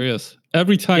 Serious.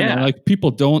 Every time, man, like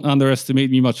people don't underestimate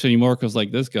me much anymore because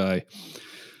like this guy,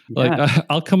 like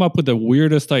I'll come up with the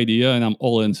weirdest idea and I'm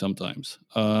all in sometimes.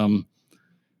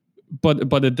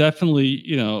 But it definitely,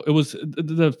 it was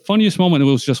the funniest moment. It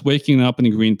was just waking up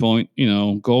in Greenpoint,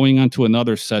 going onto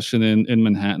another session in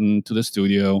Manhattan to the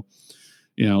studio,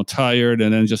 tired,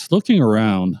 and then just looking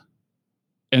around,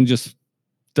 and just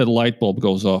the light bulb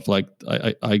goes off. Like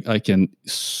I can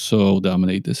so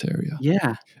dominate this area.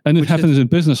 Yeah. And it happens in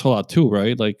business a lot too,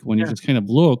 right? Like when you just kind of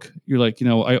look, you're like,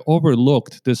 I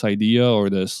overlooked this idea or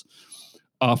this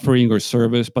offering or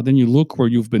service, but then you look where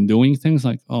you've been doing things,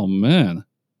 like, oh man,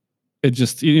 it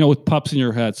just, it pops in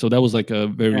your head. So that was like a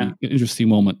very interesting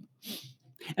moment.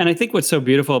 And I think what's so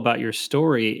beautiful about your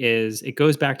story is it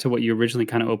goes back to what you originally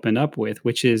kind of opened up with,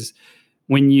 which is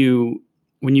when you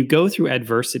go through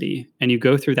adversity and you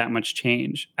go through that much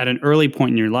change at an early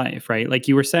point in your life, right? Like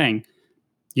you were saying,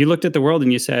 you looked at the world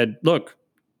and you said, "Look,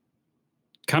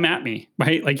 come at me,"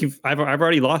 right? Like I've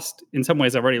already lost, in some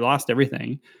ways, I've already lost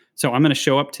everything. So I'm going to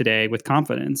show up today with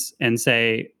confidence and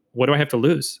say, what do I have to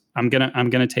lose? I'm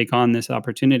gonna take on this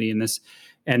opportunity and this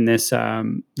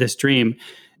dream.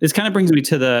 This kind of brings me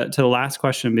to the last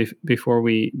question before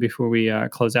we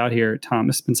close out here, Tom.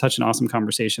 This has been such an awesome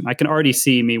conversation. I can already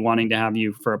see me wanting to have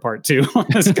you for a part 2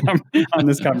 on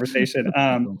this conversation.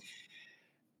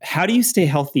 How do you stay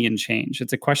healthy and change?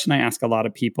 It's a question I ask a lot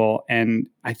of people, and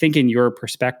I think in your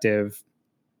perspective,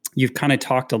 you've kind of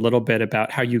talked a little bit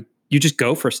about how you just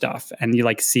go for stuff and you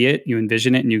like see it, you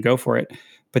envision it, and you go for it.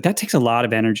 But that takes a lot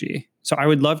of energy. So I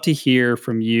would love to hear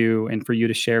from you and for you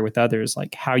to share with others,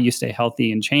 like how you stay healthy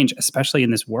and change, especially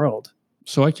in this world.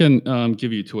 So I can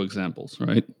give you 2 examples,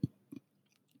 right?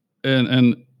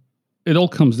 And it all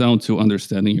comes down to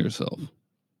understanding yourself.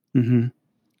 Mm-hmm.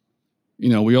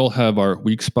 We all have our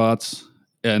weak spots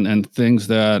and things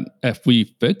that if we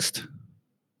fixed,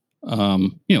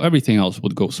 everything else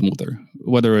would go smoother.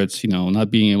 Whether it's, not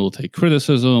being able to take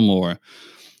criticism or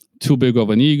too big of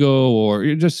an ego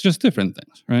or just different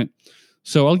things, right?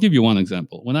 So I'll give you one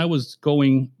example. When I was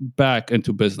going back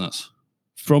into business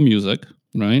from music,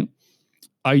 right,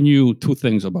 I knew 2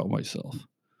 things about myself.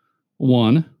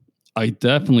 One, I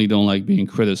definitely don't like being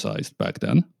criticized back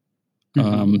then.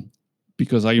 Mm-hmm.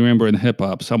 Because I remember in hip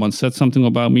hop, someone said something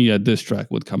about me, a diss track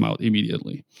would come out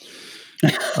immediately.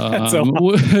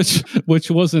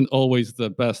 Which wasn't always the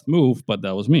best move, but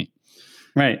that was me.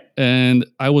 Right. And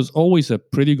I was always a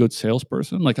pretty good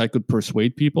salesperson. Like I could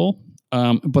persuade people,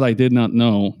 but I did not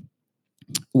know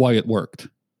why it worked.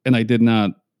 And I did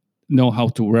not know how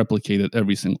to replicate it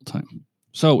every single time.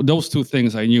 So those 2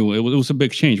 things I knew. It was a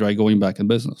big change, right? Going back in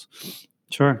business.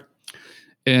 Sure.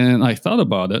 And I thought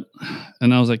about it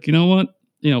and I was like, you know what?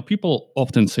 People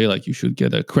often say like you should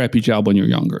get a crappy job when you're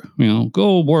younger.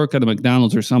 Go work at a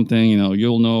McDonald's or something,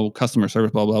 you'll know customer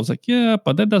service, blah, blah. I was like, yeah,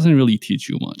 but that doesn't really teach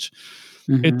you much.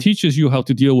 Mm-hmm. It teaches you how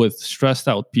to deal with stressed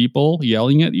out people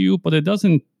yelling at you, but it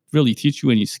doesn't really teach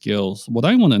you any skills. What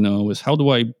I want to know is how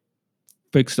do I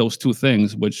fix those 2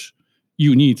 things, which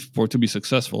you need to be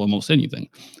successful in almost anything.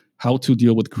 How to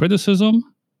deal with criticism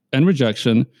and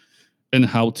rejection, and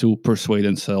how to persuade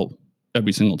and sell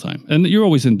every single time. And you're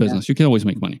always in business. You can always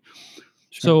make money.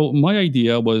 Sure. So my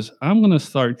idea was I'm going to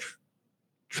start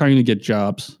trying to get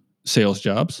sales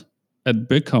jobs at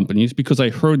big companies because I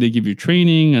heard they give you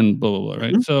training and blah, blah, blah,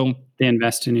 right? Mm-hmm. So they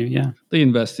invest in you. Yeah. They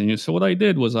invest in you. So what I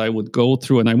did was I would go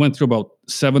through, and I went through about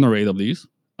 7 or 8 of these.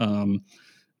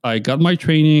 I got my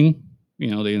training,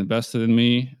 they invested in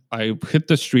me. I hit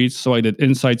the streets. So I did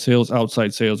inside sales,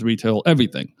 outside sales, retail,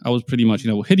 everything. I was pretty much,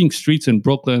 hitting streets in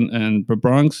Brooklyn and the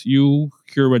Bronx. You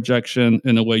hear rejection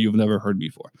in a way you've never heard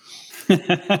before.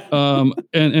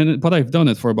 But I've done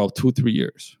it for about 2-3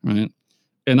 years, right?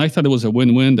 And I thought it was a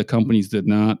win-win. The companies did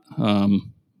not.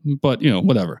 But,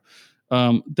 whatever.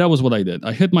 That was what I did.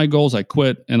 I hit my goals, I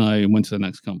quit, and I went to the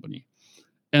next company.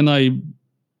 And I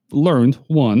learned,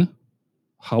 one,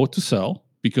 how to sell,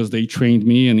 because they trained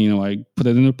me and, I put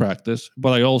it into practice.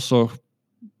 But I also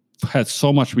had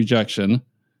so much rejection,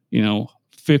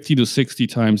 50 to 60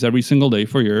 times every single day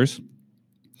for years,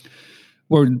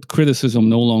 where criticism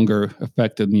no longer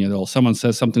affected me at all. Someone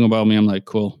says something about me, I'm like,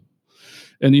 cool.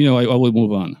 And, I would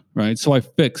move on, right? So I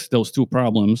fixed those two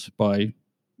problems by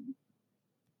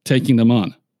taking them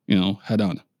on, head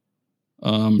on.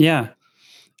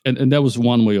 And that was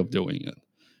one way of doing it.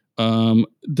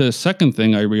 The second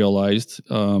thing I realized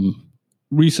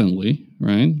recently,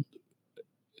 right,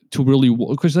 to really,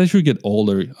 because as you get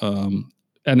older,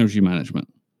 energy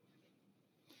management.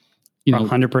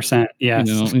 100%.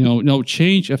 Yes.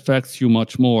 Change affects you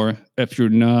much more if you're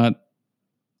not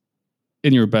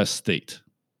in your best state.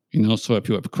 So if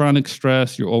you have chronic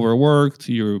stress, you're overworked,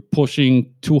 you're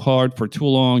pushing too hard for too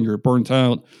long, you're burnt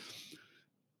out,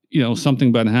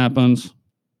 something bad happens,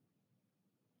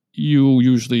 you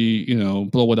usually,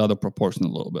 blow it out of proportion a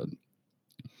little bit.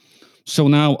 So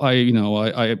now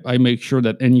I make sure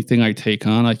that anything I take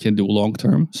on, I can do long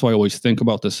term. So I always think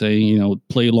about the saying,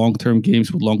 play long term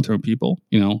games with long term people.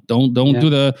 Don't do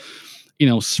the,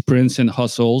 sprints and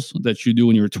hustles that you do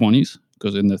in your 20s,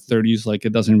 because in the 30s, like,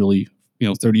 it doesn't really,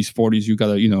 30s, 40s, you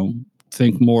gotta,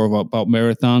 think more about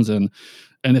marathons, and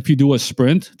if you do a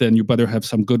sprint, then you better have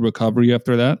some good recovery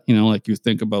after that. Like, you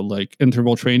think about like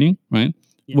interval training, right?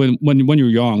 Yeah. When you're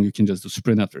young, you can just do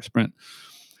sprint after sprint.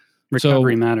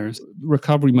 Recovery matters.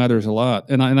 Recovery matters a lot.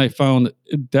 And I found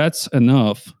that's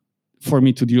enough for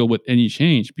me to deal with any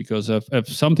change, because if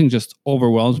something just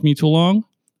overwhelms me too long,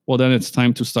 well, then it's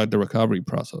time to start the recovery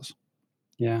process.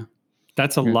 Yeah.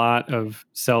 That's a lot of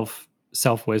self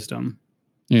wisdom.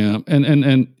 Yeah.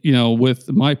 And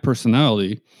with my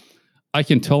personality, I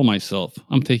can tell myself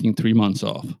I'm taking 3 months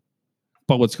off.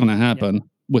 But what's going to happen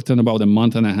within about a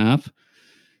month and a half,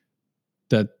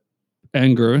 that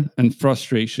anger and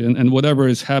frustration and whatever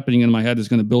is happening in my head is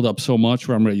going to build up so much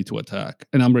where I'm ready to attack,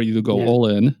 and I'm ready to go all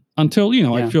in until,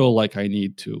 I feel like I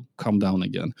need to come down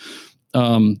again.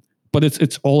 But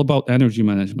it's all about energy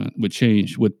management with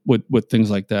change, with things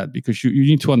like that, because you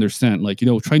need to understand, like,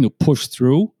 trying to push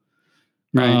through,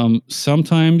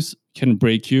 sometimes can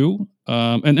break you.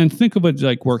 And think of it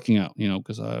like working out,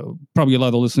 because probably a lot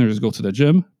of listeners go to the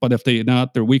gym, but if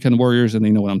they're weekend warriors and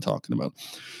they know what I'm talking about.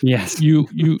 Yes. You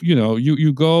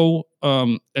go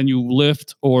and you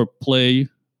lift or play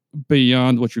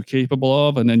beyond what you're capable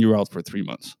of, and then you're out for 3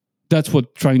 months. That's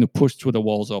what trying to push through the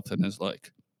walls often is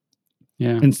like.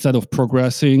 Yeah. Instead of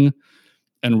progressing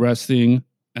and resting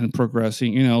and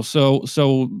progressing,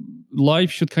 so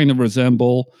life should kind of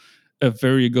resemble a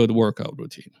very good workout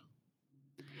routine.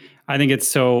 I think it's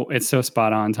so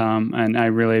spot on, Tom, and I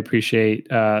really appreciate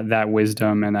that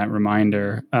wisdom and that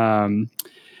reminder. I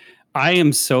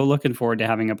am so looking forward to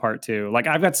having a part 2. Like,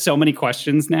 I've got so many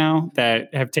questions now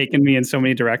that have taken me in so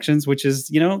many directions, which is,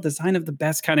 the sign of the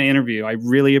best kind of interview. I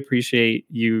really appreciate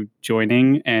you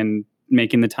joining and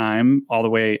making the time all the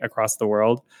way across the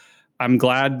world. I'm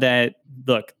glad that,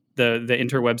 look, the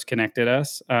interwebs connected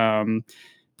us,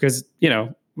 because,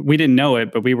 we didn't know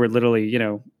it, but we were literally,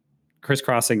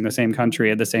 crisscrossing the same country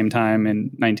at the same time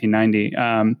in 1990.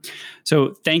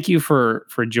 So thank you for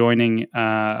joining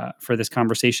for this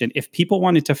conversation. If people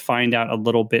wanted to find out a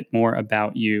little bit more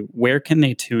about you, where can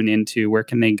they tune into? Where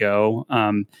can they go?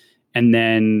 And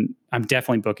then I'm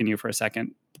definitely booking you for a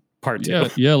second part 2.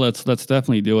 Yeah, let's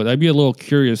definitely do it. I'd be a little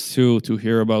curious too to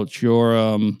hear about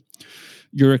your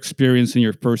experience in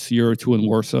your first year or two in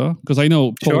Warsaw, because I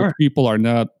know Polish people are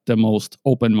not the most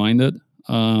open-minded.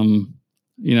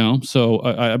 So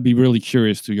I'd be really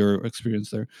curious to your experience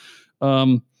there.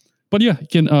 But yeah, you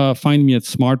can find me at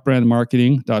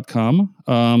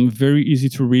smartbrandmarketing.com. Very easy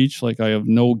to reach. Like, I have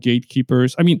no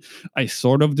gatekeepers. I mean, I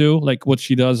sort of do. Like, what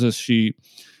she does is she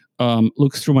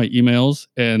looks through my emails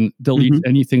and deletes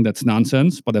anything that's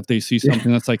nonsense. But if they see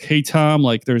something that's like, hey, Tom,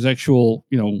 like, there's actual,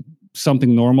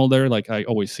 something normal there, like, I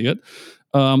always see it.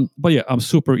 But yeah, I'm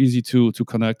super easy to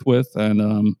connect with.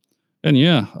 And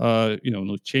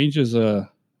change is a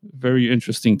very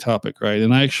interesting topic, right?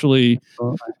 And I actually,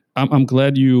 I'm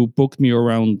glad you booked me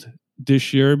around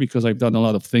this year, because I've done a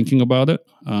lot of thinking about it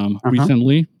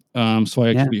recently. So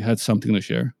I actually had something to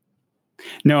share.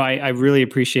 No, I really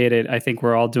appreciate it. I think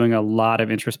we're all doing a lot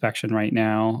of introspection right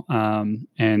now,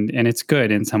 and it's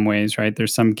good in some ways, right?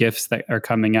 There's some gifts that are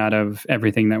coming out of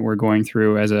everything that we're going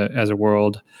through as a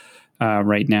world.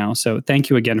 right now. So thank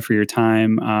you again for your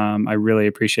time. I really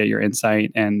appreciate your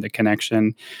insight and the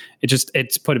connection.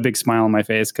 It's put a big smile on my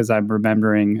face because I'm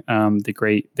remembering the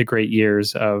great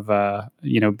years of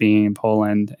being in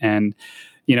Poland, and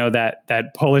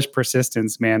that Polish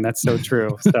persistence, man. That's so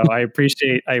true. So I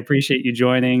appreciate you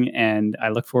joining, and I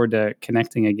look forward to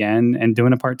connecting again and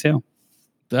doing a part 2.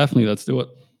 Definitely, let's do it.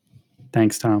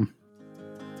 Thanks, Tom.